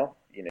me now.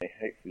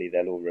 Hopefully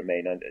they'll all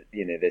remain under.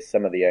 There's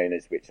some of the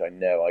owners which I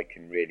know I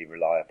can really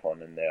rely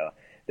upon, and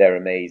they're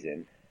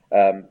amazing.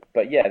 But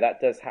that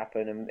does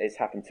happen, and it's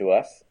happened to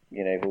us.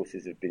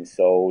 Horses have been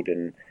sold,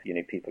 and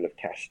people have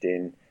cashed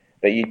in.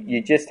 But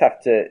you just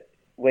have to,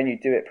 when you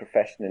do it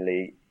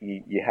professionally,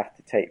 you have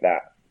to take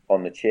that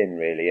on the chin,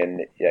 really,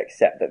 and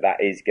accept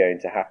that is going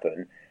to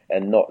happen.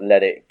 and not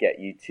let it get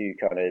you too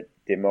kind of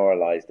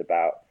demoralised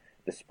about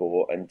the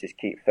sport, and just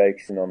keep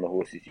focusing on the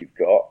horses you've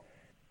got.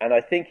 And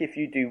I think if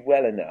you do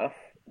well enough,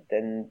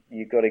 then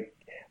you've got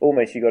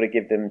to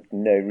give them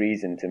no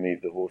reason to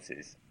move the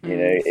horses.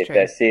 If true.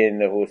 they're seeing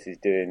the horses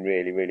doing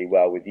really, really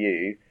well with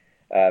you,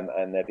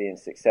 and they're being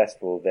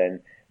successful,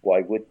 then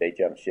why would they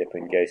jump ship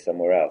and go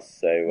somewhere else?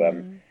 So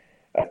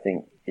I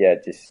think,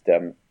 just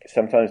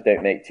sometimes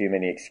don't make too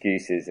many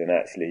excuses, and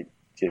actually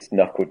just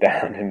knuckle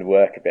down and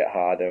work a bit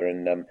harder,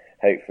 and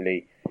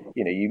hopefully,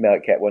 you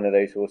might get one of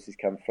those horses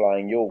come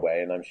flying your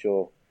way, and I'm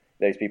sure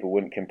those people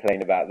wouldn't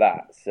complain about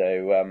that.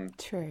 So,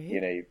 True.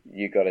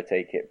 You got to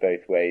take it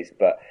both ways.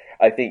 But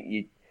I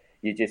think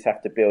you just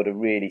have to build a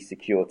really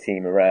secure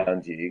team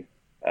around you.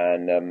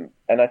 And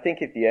I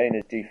think if the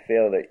owners do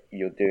feel that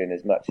you're doing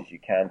as much as you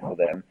can for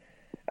them,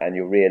 and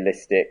you're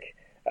realistic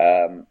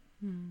and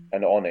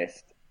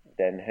honest,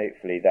 then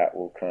hopefully that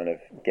will kind of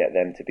get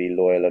them to be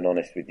loyal and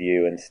honest with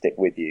you and stick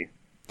with you.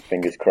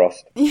 Fingers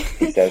crossed,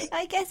 he says.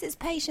 I guess it's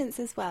patience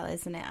as well,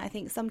 isn't it? I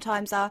think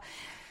sometimes our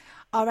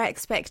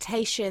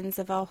expectations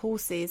of our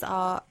horses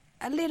are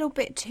a little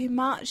bit too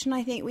much, and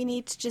I think we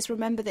need to just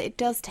remember that it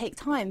does take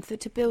time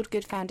to build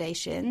good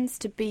foundations.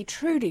 To be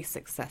truly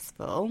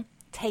successful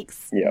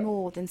takes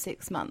more than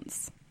 6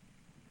 months.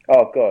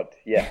 Oh God,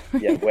 yeah,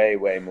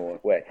 way more.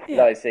 Like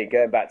I say,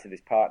 going back to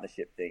this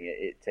partnership thing,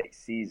 it takes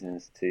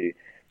seasons to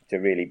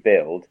really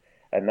build,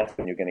 and that's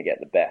when you're going to get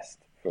the best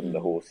from the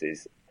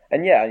horses.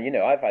 And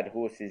I've had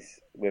horses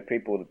where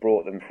people have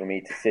brought them for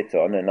me to sit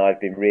on, and I've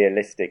been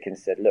realistic and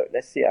said, look,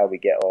 let's see how we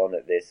get on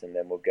at this, and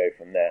then we'll go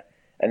from there.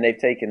 And they've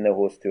taken the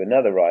horse to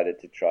another rider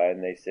to try,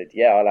 and they've said,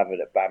 I'll have it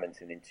at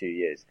Badminton in 2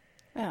 years.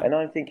 Oh. And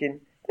I'm thinking,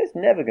 it's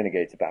never going to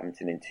go to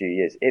Badminton in 2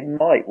 years. It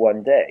might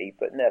one day,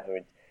 but never.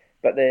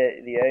 But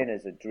the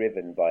owners are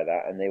driven by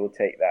that, and they will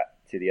take that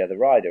to the other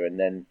rider, and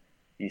then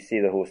you see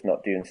the horse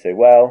not doing so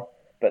well,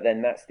 but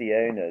then that's the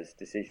owner's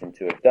decision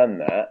to have done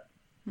that.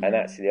 And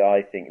actually,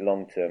 I think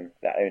long-term,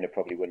 that owner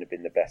probably wouldn't have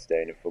been the best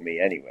owner for me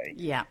anyway.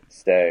 Yeah.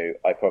 So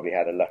I probably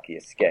had a lucky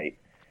escape.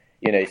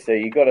 So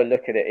you got to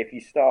look at it. If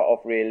you start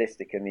off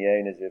realistic and the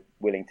owners are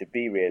willing to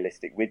be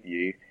realistic with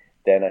you,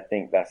 then I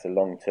think that's a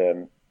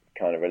long-term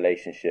kind of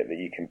relationship that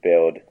you can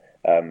build,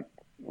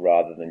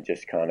 rather than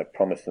just kind of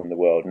promise them the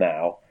world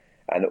now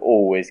and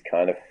always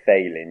kind of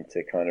failing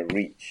to kind of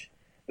reach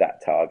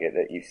that target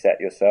that you set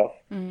yourself.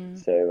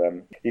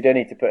 So you don't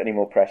need to put any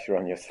more pressure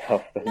on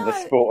yourself than the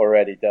sport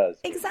already does.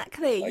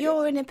 Exactly.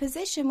 You're in a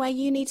position where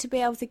you need to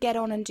be able to get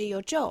on and do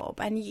your job,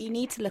 and you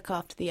need to look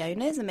after the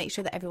owners and make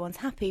sure that everyone's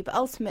happy. But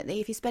ultimately,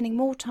 if you're spending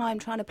more time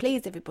trying to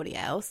please everybody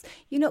else,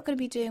 you're not going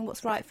to be doing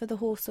what's right for the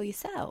horse or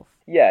yourself.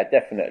 Yeah,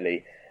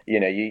 definitely.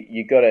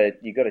 You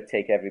gotta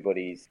take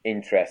everybody's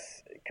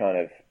interests kind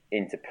of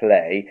into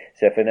play.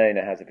 So if an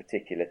owner has a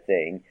particular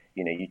thing,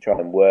 you try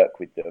and work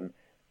with them.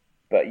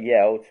 But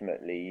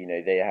ultimately,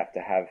 they have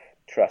to have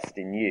trust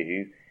in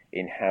you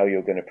in how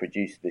you're going to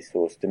produce this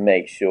horse to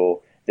make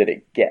sure that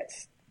it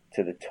gets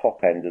to the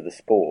top end of the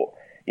sport.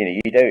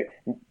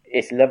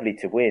 It's lovely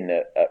to win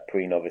at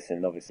pre-novice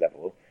and novice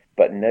level,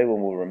 but no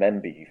one will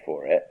remember you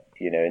for it,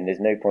 and there's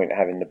no point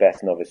having the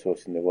best novice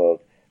horse in the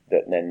world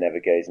that then never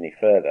goes any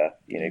further.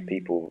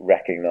 People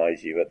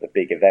recognise you at the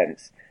big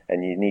events,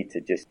 and you need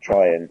to just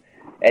try and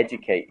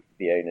educate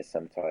the owners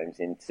sometimes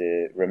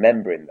into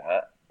remembering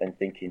that and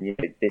thinking,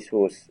 this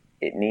horse,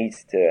 it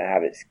needs to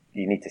have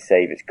you need to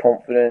save its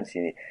confidence,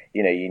 you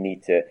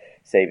need to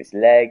save its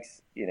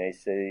legs,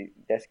 so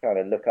let's kind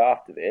of look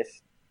after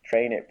this,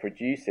 train it,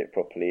 produce it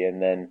properly,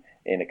 and then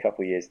in a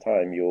couple of years'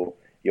 time, you'll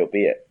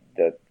be at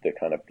the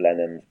kind of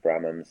Blenheims,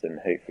 Bramhams, and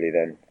hopefully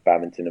then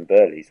Badminton and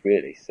Burghley's,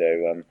 really.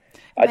 So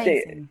I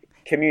think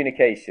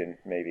communication,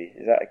 maybe,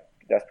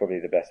 that's probably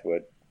the best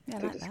word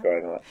to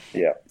describe that.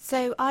 Yeah.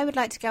 So I would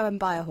like to go and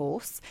buy a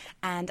horse,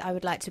 and I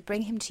would like to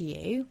bring him to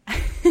you,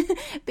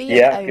 be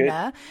an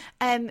owner.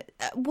 I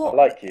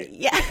like you.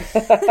 Yeah.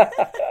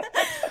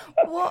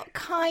 What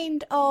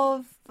kind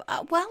of,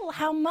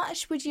 how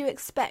much would you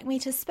expect me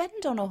to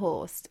spend on a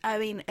horse? I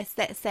mean,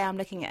 let's say I'm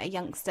looking at a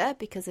youngster,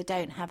 because I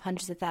don't have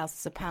hundreds of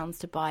thousands of pounds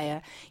to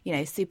buy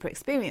a, super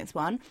experienced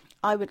one.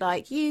 I would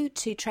like you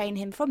to train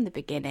him from the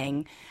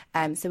beginning.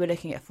 So we're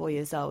looking at 4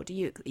 years old. Are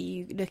you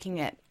looking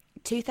at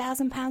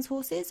 £2,000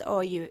 horses,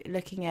 or are you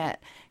looking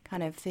at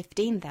kind of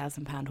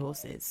 £15,000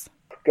 horses?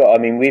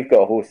 We've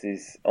got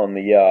horses on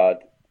the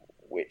yard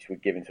which were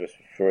given to us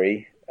for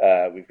free.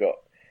 We've got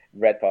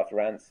Redpath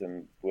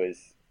Ransom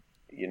was,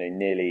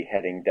 nearly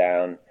heading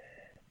down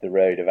the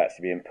road of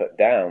actually being put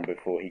down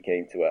before he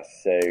came to us.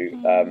 So,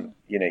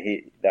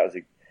 that was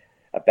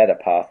a better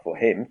path for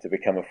him to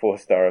become a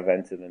 4-star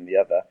eventer than the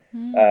other.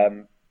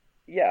 A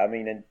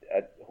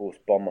horse,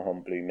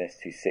 Bonmahon Blue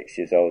Mist, who's 6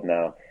 years old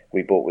now,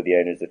 we bought with the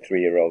owner as a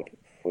 3-year-old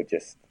for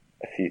just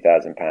a few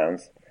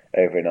 £1,000s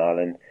over in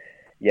Ireland.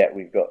 Yet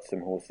we've got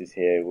some horses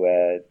here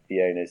where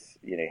the owners,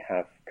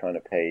 have kind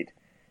of paid,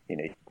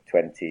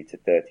 £20,000 to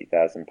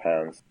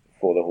 £30,000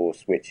 for the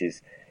horse, which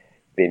has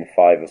been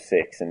 5 or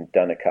 6 and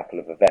done a couple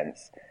of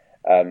events.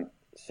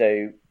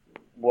 So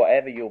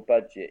whatever your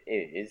budget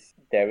is,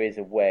 there is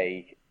a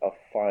way of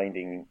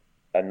finding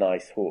a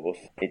nice horse.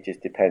 It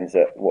just depends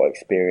at what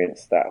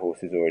experience that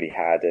horse has already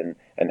had and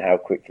how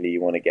quickly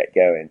you want to get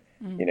going.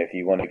 You know, if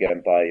you want to go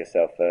and buy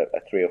yourself a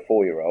 3 or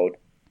 4 year old,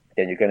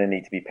 then you're going to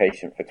need to be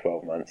patient for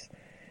 12 months.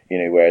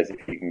 You know, whereas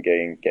if you can go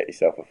and get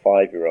yourself a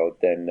 5-year-old,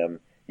 then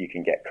you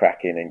can get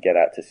cracking and get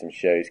out to some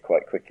shows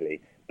quite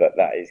quickly. But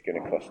that is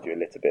going to cost you a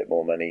little bit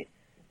more money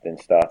than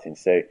starting.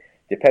 So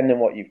depending on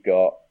what you've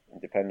got,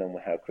 and depending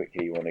on how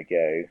quickly you want to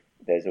go,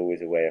 there's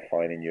always a way of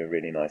finding you a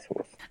really nice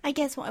horse. I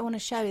guess what I want to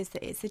show is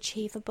that it's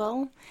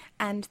achievable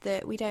and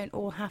that we don't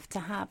all have to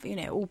have, you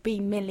know, all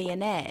be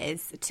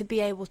millionaires to be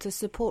able to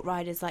support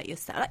riders like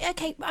yourself. Like,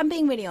 okay, I'm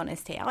being really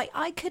honest here.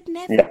 I could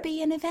never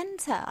be an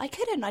eventer. I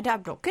couldn't. I'm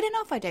not good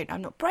enough.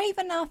 I'm not brave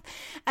enough.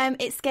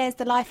 It scares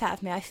the life out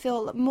of me. I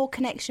feel more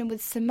connection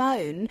with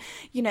Simone,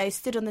 you know,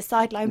 stood on the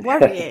sideline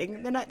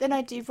worrying than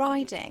I do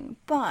riding.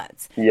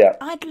 But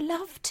I'd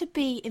love to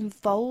be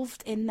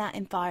involved in that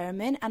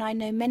environment. And I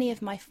know many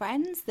of my friends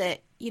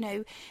that, you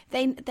know,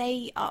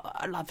 they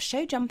love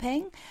show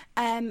jumping,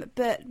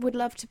 but would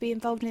love to be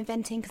involved in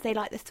eventing because they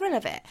like the thrill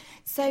of it.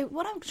 So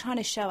what I'm trying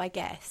to show, I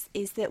guess,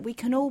 is that we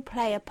can all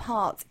play a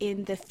part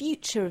in the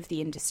future of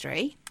the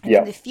industry and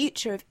in the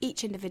future of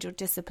each individual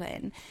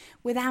discipline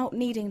without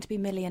needing to be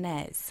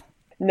millionaires.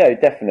 No,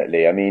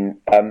 definitely. I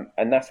mean,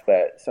 and that's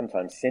where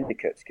sometimes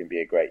syndicates can be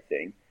a great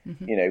thing,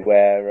 you know,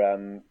 where,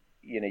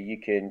 you know,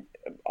 you can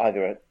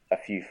either a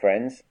few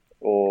friends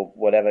or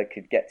whatever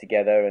could get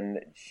together and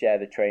share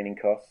the training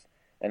costs.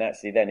 And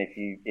actually then if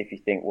you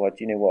think, well,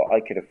 do you know what, I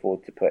could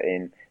afford to put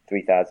in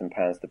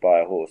 £3,000 to buy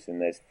a horse and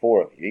there's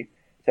 4 of you,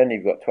 suddenly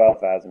you've got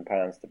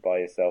 £12,000 to buy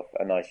yourself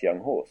a nice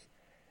young horse.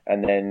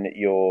 And then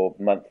your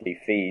monthly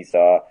fees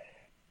are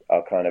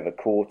kind of a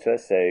quarter.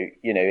 So,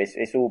 you know,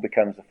 it's all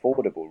becomes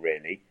affordable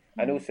really.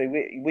 And also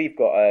we've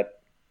got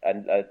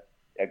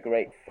a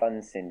great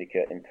fund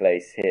syndicate in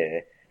place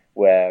here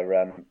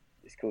where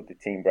it's called the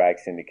Team Bragg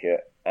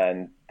Syndicate,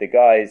 and the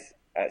guys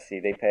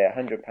actually they pay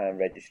 £100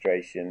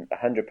 registration,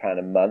 £100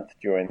 a month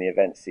during the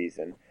event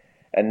season,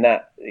 and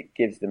that it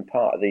gives them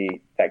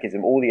that gives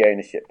them all the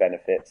ownership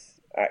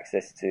benefits,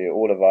 access to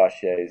all of our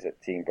shows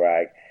at Team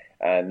Bragg,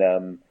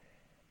 and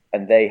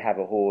they have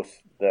a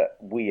horse that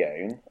we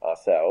own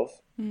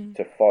ourselves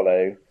to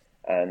follow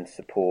and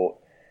support.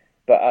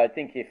 But I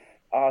think if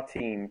our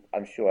team,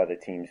 I'm sure other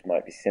teams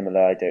might be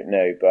similar, I don't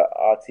know, but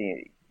our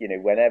team, you know,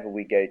 whenever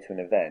we go to an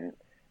event,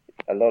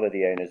 a lot of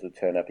the owners will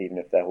turn up even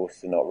if their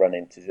horses are not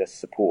running to just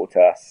support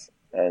us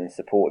and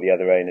support the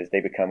other owners.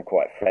 They become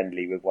quite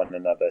friendly with one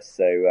another.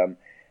 So,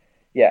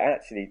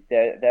 actually,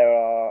 there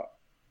are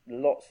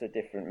lots of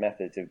different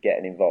methods of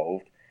getting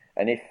involved.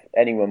 And if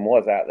anyone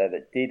was out there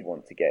that did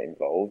want to get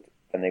involved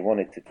and they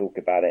wanted to talk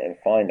about it and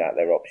find out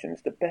their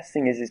options, the best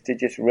thing is to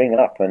just ring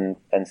up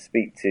and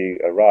speak to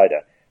a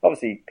rider.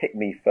 Obviously, pick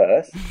me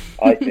first,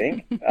 I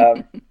think.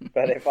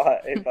 But if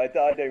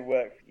I don't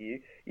work for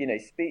you, you know,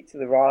 speak to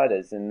the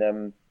riders,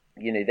 and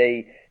you know,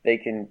 they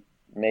can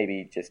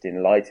maybe just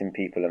enlighten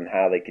people on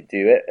how they could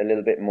do it a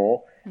little bit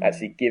more.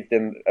 Actually, give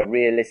them a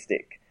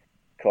realistic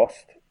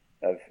cost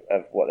of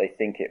what they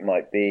think it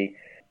might be,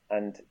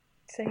 and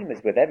same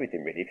as with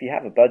everything really. If you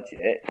have a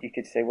budget, you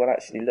could say, well,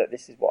 actually, look,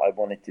 this is what I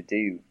wanted to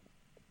do.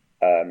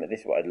 This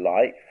is what I'd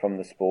like from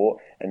the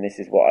sport, and this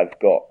is what I've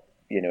got,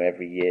 you know,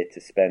 every year to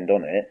spend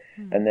on it.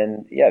 And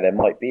then, there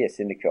might be a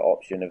syndicate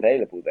option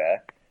available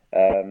there.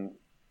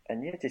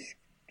 Just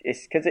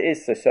it's because it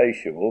is so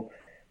social,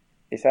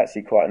 it's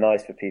actually quite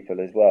nice for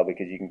people as well,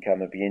 because you can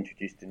come and be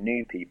introduced to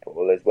new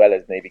people as well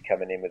as maybe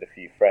coming in with a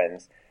few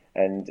friends.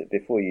 And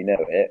before you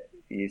know it,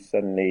 you've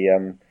suddenly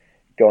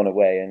gone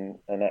away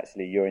and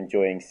actually you're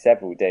enjoying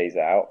several days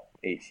out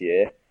each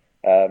year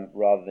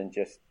rather than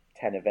just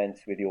 10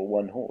 events with your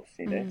one horse,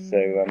 you know.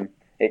 So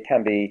it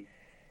can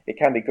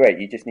be great.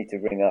 You just need to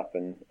ring up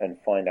and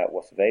find out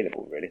what's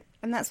available, really.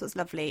 And that's what's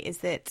lovely, is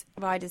that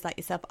riders like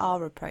yourself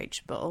are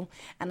approachable.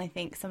 And I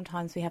think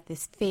sometimes we have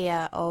this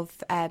fear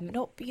of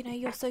not, you know,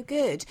 you're so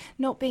good,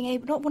 not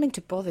wanting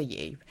to bother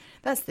you.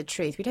 That's the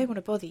truth. We don't want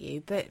to bother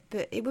you, but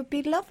it would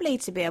be lovely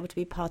to be able to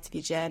be part of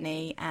your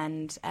journey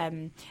and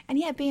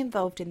be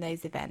involved in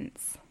those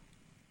events.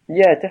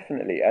 Yeah,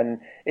 definitely.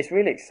 And it's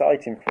really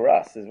exciting for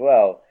us as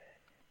well.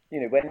 You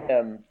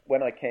know,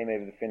 when I came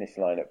over the finish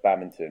line at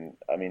Badminton,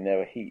 I mean, there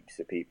were heaps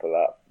of people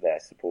up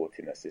there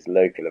supporting us. It's a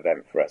local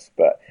event for us,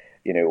 but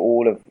you know,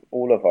 all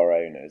of our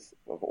owners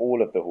of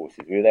all of the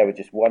horses, we were there with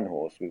just one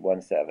horse with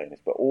one set of owners,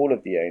 but all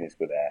of the owners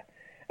were there,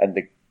 and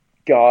the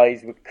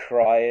guys were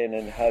crying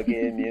and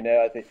hugging. You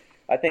know,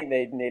 I think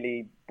they'd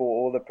nearly bought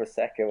all the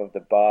prosecco of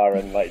the bar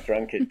and like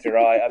drunk it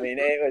dry. I mean,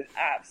 it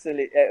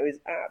was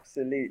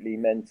absolutely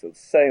mental.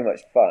 So much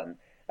fun,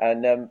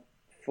 and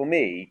for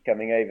me,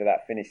 coming over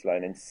that finish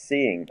line and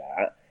seeing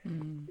that,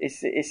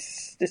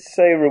 it's just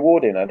so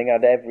rewarding. I think I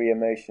had every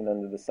emotion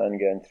under the sun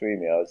going through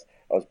me. I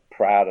was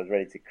proud. I was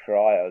ready to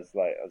cry. It's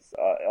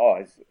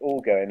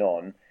all going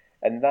on,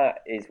 and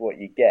that is what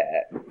you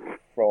get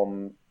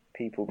from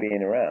people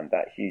being around,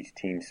 that huge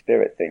team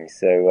spirit thing.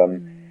 So,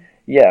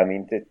 I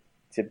mean,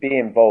 to be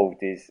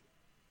involved is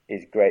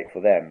great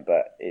for them,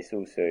 but it's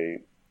also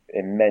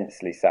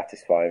immensely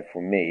satisfying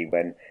for me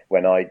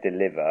when I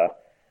deliver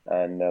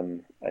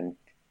and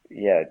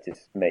yeah,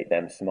 just make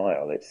them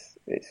smile. It's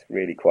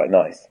really quite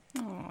nice.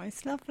 Oh,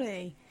 it's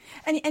lovely.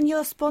 And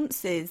your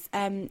sponsors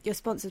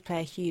play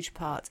a huge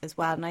part as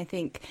well. And I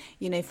think,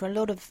 you know, for a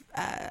lot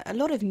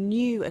of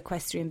new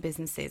equestrian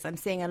businesses, I'm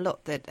seeing a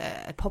lot that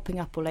are popping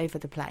up all over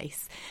the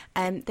place.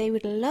 They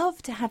would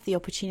love to have the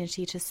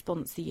opportunity to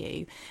sponsor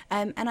you.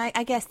 And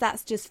I guess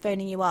that's just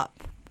phoning you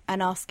up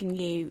and asking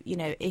you, you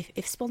know,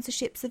 if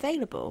sponsorship's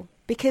available,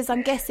 because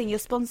I'm guessing your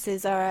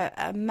sponsors are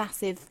a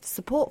massive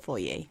support for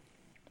you.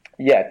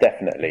 Yeah,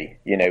 definitely.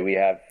 You know, we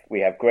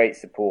have great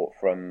support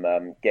from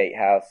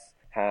Gatehouse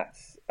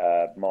Hats,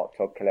 Mark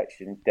Todd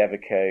Collection,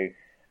 Devico.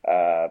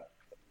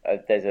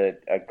 There's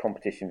a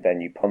competition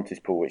venue,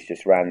 Pontypool, which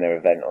just ran their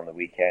event on the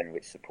weekend,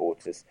 which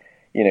supports us.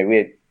 You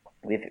know,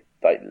 we've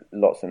like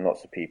lots and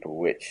lots of people,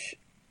 which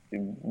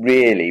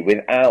really,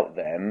 without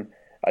them,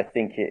 I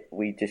think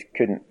we just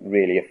couldn't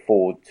really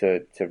afford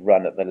to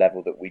run at the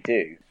level that we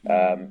do.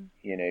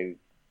 You know,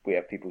 we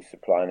have people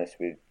supplying us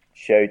with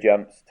show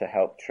jumps to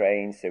help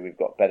train, so we've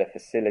got better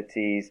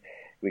facilities,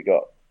 we've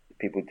got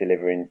people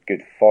delivering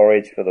good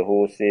forage for the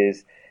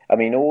horses. I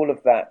mean, all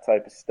of that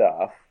type of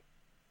stuff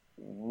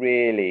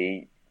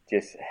really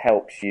just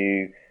helps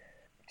you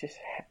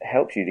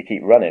to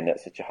keep running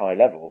at such a high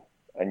level,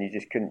 and you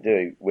just couldn't do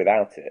it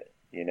without it,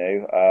 you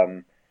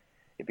know.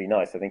 It'd be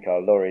nice. I think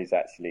our lorry's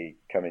actually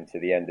coming to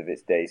the end of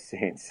its days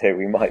soon, so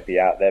we might be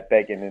out there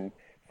begging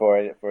for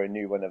a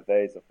new one of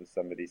those off of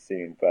somebody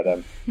soon.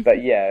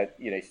 But yeah,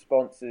 you know,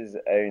 sponsors,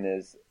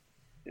 owners,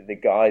 the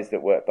guys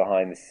that work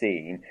behind the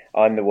scene.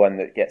 I'm the one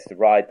that gets to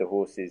ride the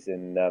horses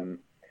and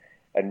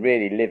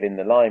really live in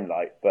the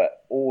limelight.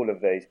 But all of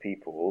those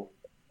people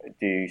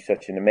do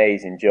such an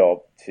amazing job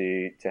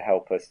to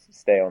help us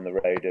stay on the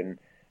road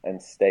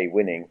and stay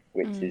winning,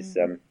 which is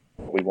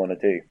what we want to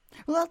do.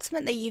 Well,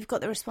 ultimately, you've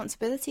got the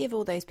responsibility of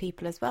all those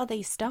people as well.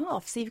 They're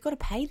staff, so you've got to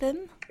pay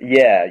them.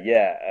 Yeah,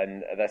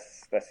 and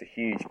that's a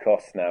huge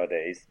cost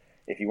nowadays.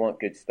 If you want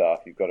good staff,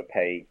 you've got to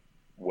pay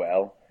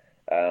well,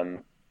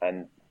 and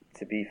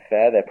to be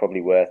fair, they're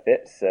probably worth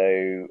it.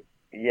 So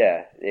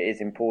yeah, it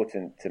is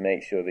important to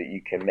make sure that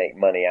you can make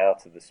money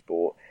out of the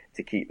sport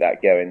to keep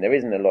that going. There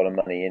isn't a lot of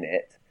money in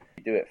it.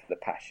 You do it for the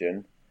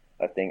passion.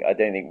 I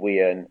don't think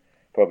we earn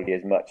probably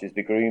as much as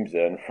the grooms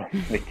earn from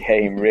the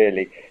game,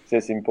 really. So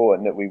it's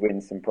important that we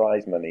win some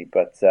prize money.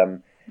 But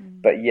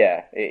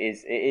yeah,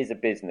 it is a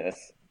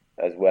business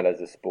as well as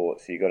a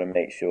sport. So you've got to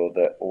make sure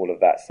that all of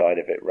that side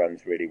of it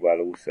runs really well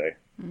also.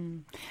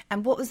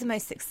 And what was the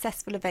most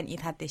successful event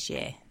you've had this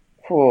year?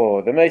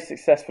 Oh, the most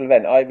successful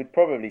event I would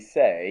probably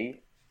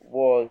say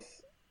was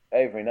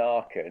over in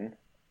Aachen.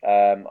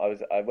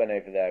 I went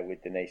over there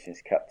with the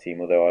Nations Cup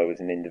team, although I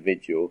was an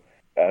individual.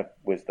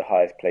 Was the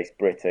highest placed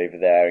Brit over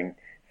there and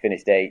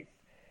finished 8th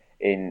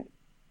in.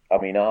 I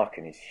mean,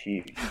 Aachen is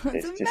huge.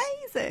 It's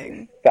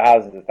amazing.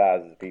 Thousands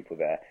of people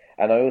there.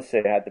 And I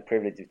also had the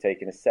privilege of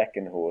taking a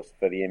second horse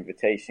for the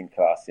invitation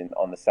class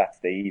on the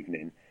Saturday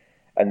evening.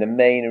 And the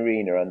main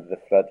arena under the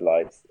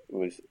floodlights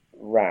was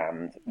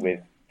rammed with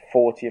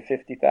 40 or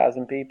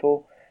 50,000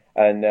 people.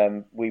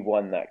 And we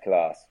won that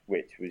class,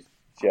 which was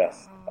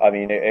just, I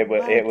mean, it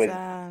was,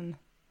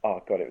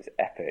 oh God, it was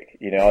epic.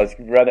 You know, I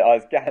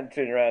was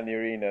cantering around the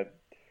arena,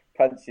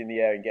 punching the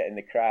air and getting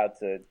the crowd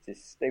to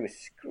they were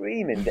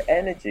screaming, the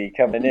energy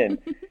coming in.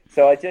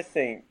 So I just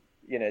think,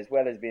 you know, as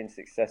well as being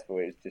successful,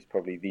 it was just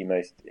probably the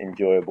most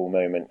enjoyable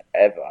moment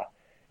ever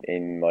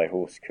in my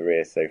horse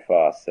career so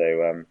far.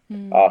 So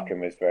Aachen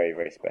was very,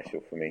 very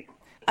special for me.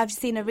 I've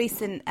seen a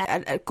recent,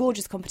 a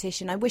gorgeous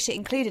competition. I wish it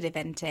included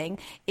eventing.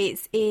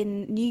 It's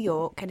in New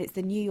York, and it's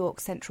the New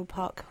York Central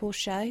Park Horse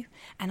Show.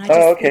 And I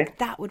just think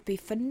that would be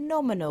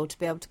phenomenal to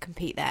be able to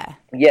compete there.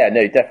 Yeah,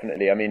 no,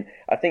 definitely. I mean,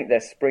 I think they're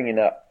springing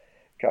up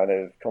kind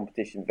of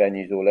competition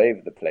venues all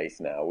over the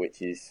place now,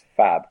 which is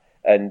fab.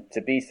 And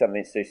to be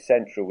something so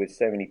central with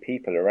so many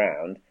people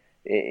around,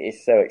 it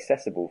is so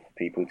accessible for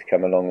people to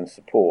come along and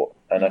support.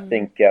 And I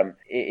think it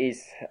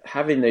is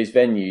having those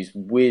venues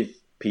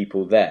with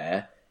people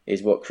there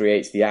is what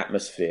creates the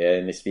atmosphere,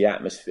 and it's the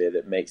atmosphere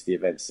that makes the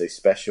event so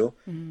special.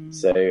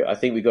 So I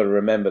think we've got to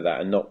remember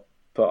that and not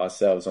put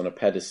ourselves on a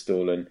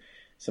pedestal. And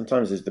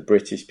sometimes as the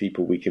British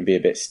people, we can be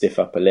a bit stiff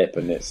upper lip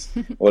and it's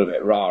all a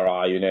bit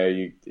rah-rah, you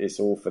know, it's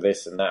all for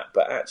this and that.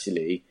 But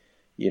actually,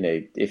 you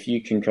know, if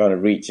you can kind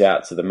of reach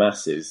out to the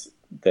masses,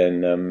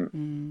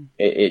 then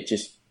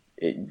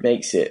it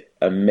makes it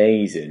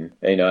amazing.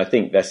 You know, I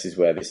think this is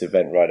where this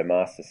Event Rider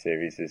Master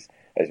Series has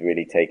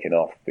really taken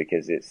off,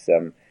 because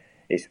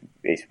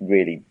it's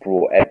really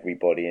brought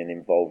everybody and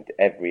involved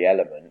every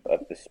element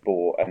of the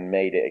sport and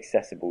made it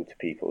accessible to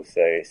people.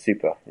 So it's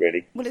super,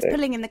 really. Well, it's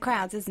pulling in the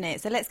crowds, isn't it?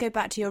 So let's go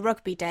back to your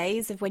rugby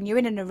days of when you're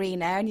in an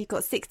arena and you've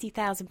got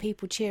 60,000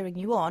 people cheering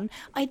you on.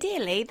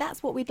 Ideally,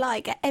 that's what we'd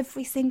like at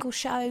every single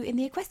show in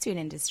the equestrian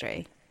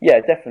industry. Yeah,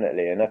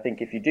 definitely. And I think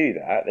if you do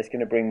that, that's going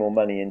to bring more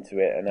money into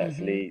it, and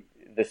actually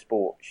the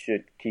sport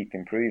should keep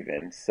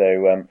improving.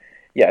 So,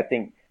 yeah, I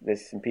think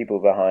there's some people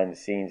behind the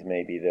scenes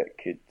maybe that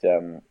could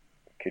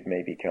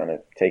maybe kind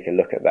of take a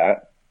look at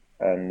that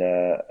and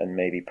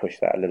maybe push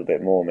that a little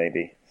bit more,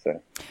 maybe. So,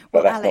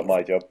 but that's Alex, not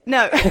my job.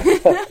 No,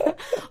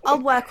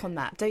 I'll work on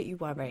that. Don't you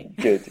worry.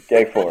 Good,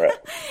 go for it.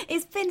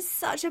 It's been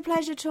such a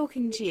pleasure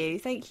talking to you.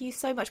 Thank you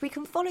so much. We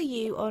can follow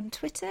you on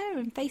Twitter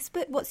and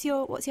Facebook. What's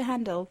your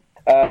handle?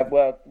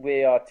 Well,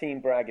 we are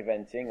Team Brag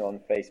Eventing on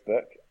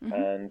Facebook,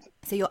 and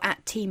so you're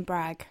at Team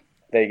Brag.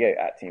 There you go,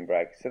 at Team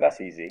Brag. So that's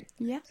easy.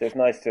 Yeah. So it's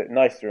nice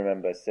to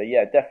remember. So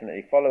yeah,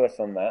 definitely follow us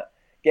on that.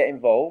 Get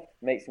involved,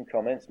 make some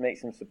comments, make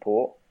some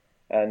support,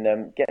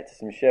 and get to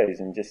some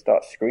shows and just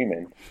start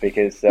screaming,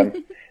 because I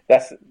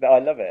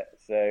love it.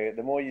 So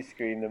the more you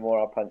scream, the more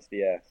I'll punch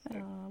the air. So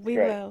we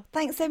will.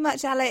 Thanks so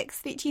much, Alex.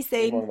 Speak to you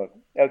soon.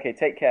 Okay,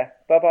 take care.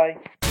 Bye-bye.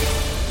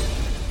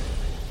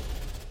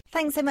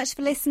 Thanks so much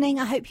for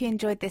listening. I hope you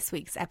enjoyed this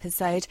week's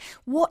episode.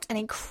 What an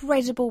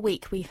incredible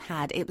week we've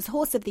had. It was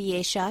Horse of the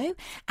Year show,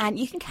 and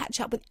you can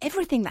catch up with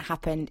everything that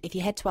happened if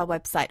you head to our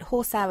website,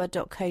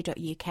 horsehour.co.uk.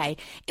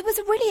 It was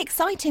a really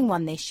exciting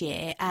one this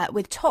year,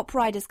 with top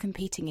riders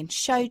competing in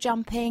show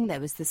jumping. There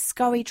was the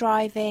scurry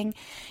driving,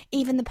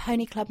 even the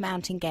Pony Club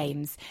Mountain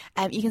Games.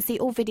 You can see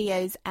all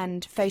videos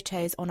and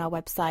photos on our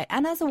website,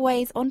 and as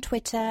always on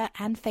Twitter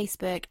and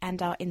Facebook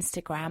and our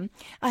Instagram.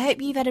 I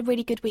hope you've had a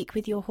really good week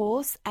with your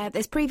horse.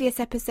 There's previous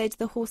episodes of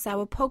the Horse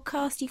Hour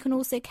podcast you can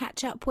also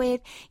catch up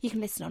with. You can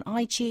listen on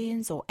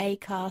iTunes or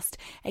Acast,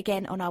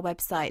 again on our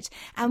website.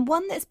 And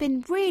one that's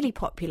been really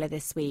popular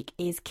this week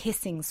is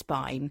Kissing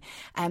Spine.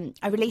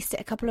 I released it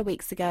a couple of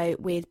weeks ago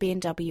with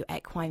B&W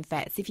Equine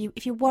Vets. If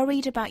you're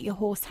worried about your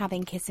horse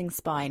having kissing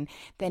spine,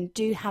 then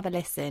do have a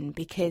listen,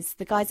 because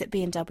the guys at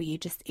B&W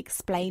just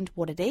explained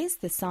what it is,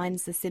 the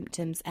signs, the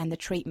symptoms and the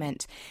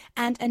treatment.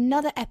 And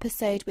another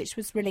episode which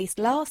was released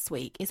last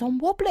week is on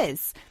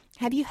wobblers.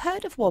 Have you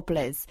heard of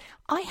wobblers?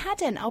 I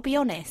hadn't, I'll be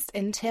honest,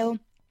 until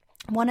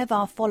one of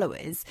our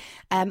followers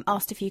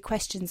asked a few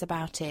questions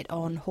about it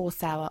on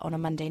Horse Hour on a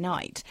Monday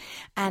night,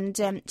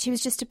 and she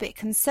was just a bit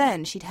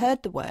concerned. She'd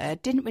heard the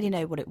word, didn't really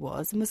know what it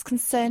was, and was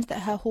concerned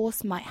that her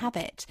horse might have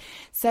it.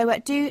 So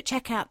do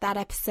check out that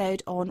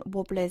episode on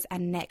wobblers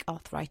and neck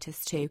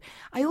arthritis too.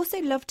 I also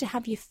love to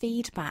have your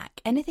feedback.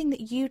 Anything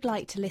that you'd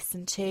like to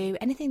listen to,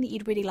 anything that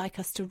you'd really like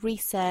us to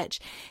research,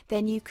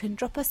 then you can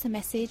drop us a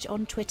message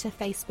on Twitter,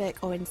 Facebook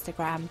or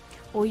Instagram,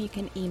 or you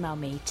can email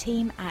me,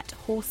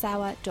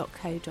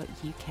 team@horsehour.co.uk.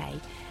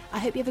 I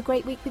hope you have a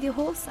great week with your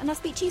horse, and I'll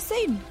speak to you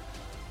soon.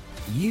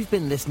 You've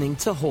been listening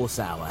to Horse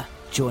Hour.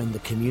 Join the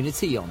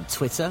community on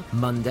Twitter,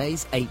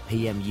 Mondays, 8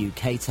 p.m.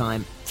 UK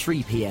time,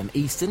 3 p.m.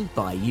 Eastern,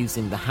 by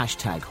using the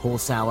hashtag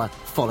Horse Hour.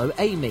 Follow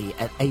Amy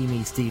at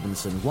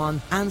AmyStevenson1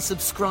 and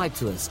subscribe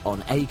to us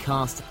on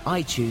Acast,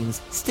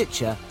 iTunes,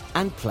 Stitcher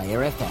and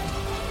Player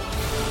FM.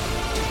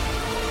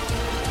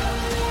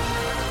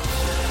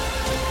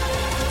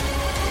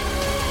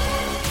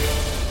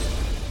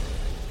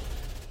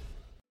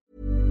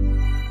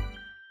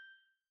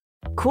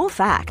 Cool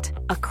fact,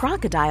 a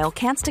crocodile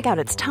can't stick out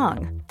its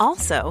tongue.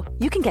 Also,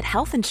 you can get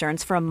health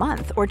insurance for a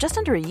month or just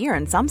under a year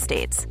in some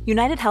states.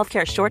 United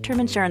Healthcare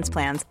short-term insurance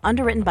plans,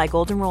 underwritten by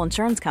Golden Rule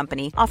Insurance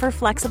Company, offer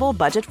flexible,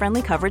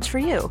 budget-friendly coverage for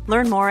you.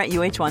 Learn more at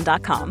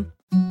UH1.com.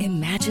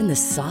 Imagine the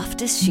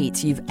softest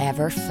sheets you've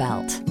ever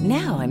felt.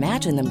 Now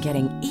imagine them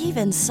getting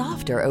even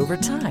softer over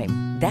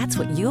time. That's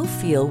what you'll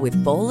feel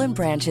with Boll &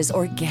 Branch's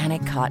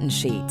organic cotton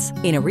sheets.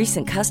 In a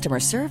recent customer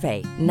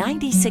survey,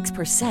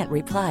 96%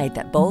 replied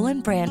that Boll &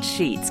 Branch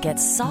sheets get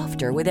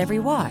softer with every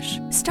wash.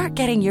 Start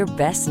getting your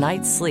best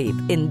night's sleep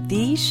in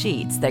these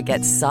sheets that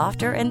get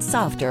softer and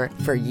softer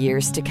for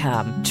years to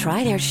come.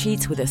 Try their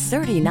sheets with a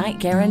 30-night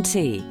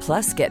guarantee.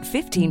 Plus, get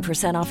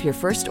 15% off your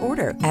first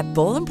order at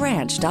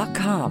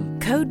bollandbranch.com.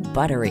 Code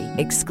BUTTERY.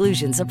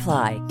 Exclusions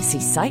apply. See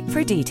site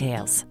for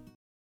details.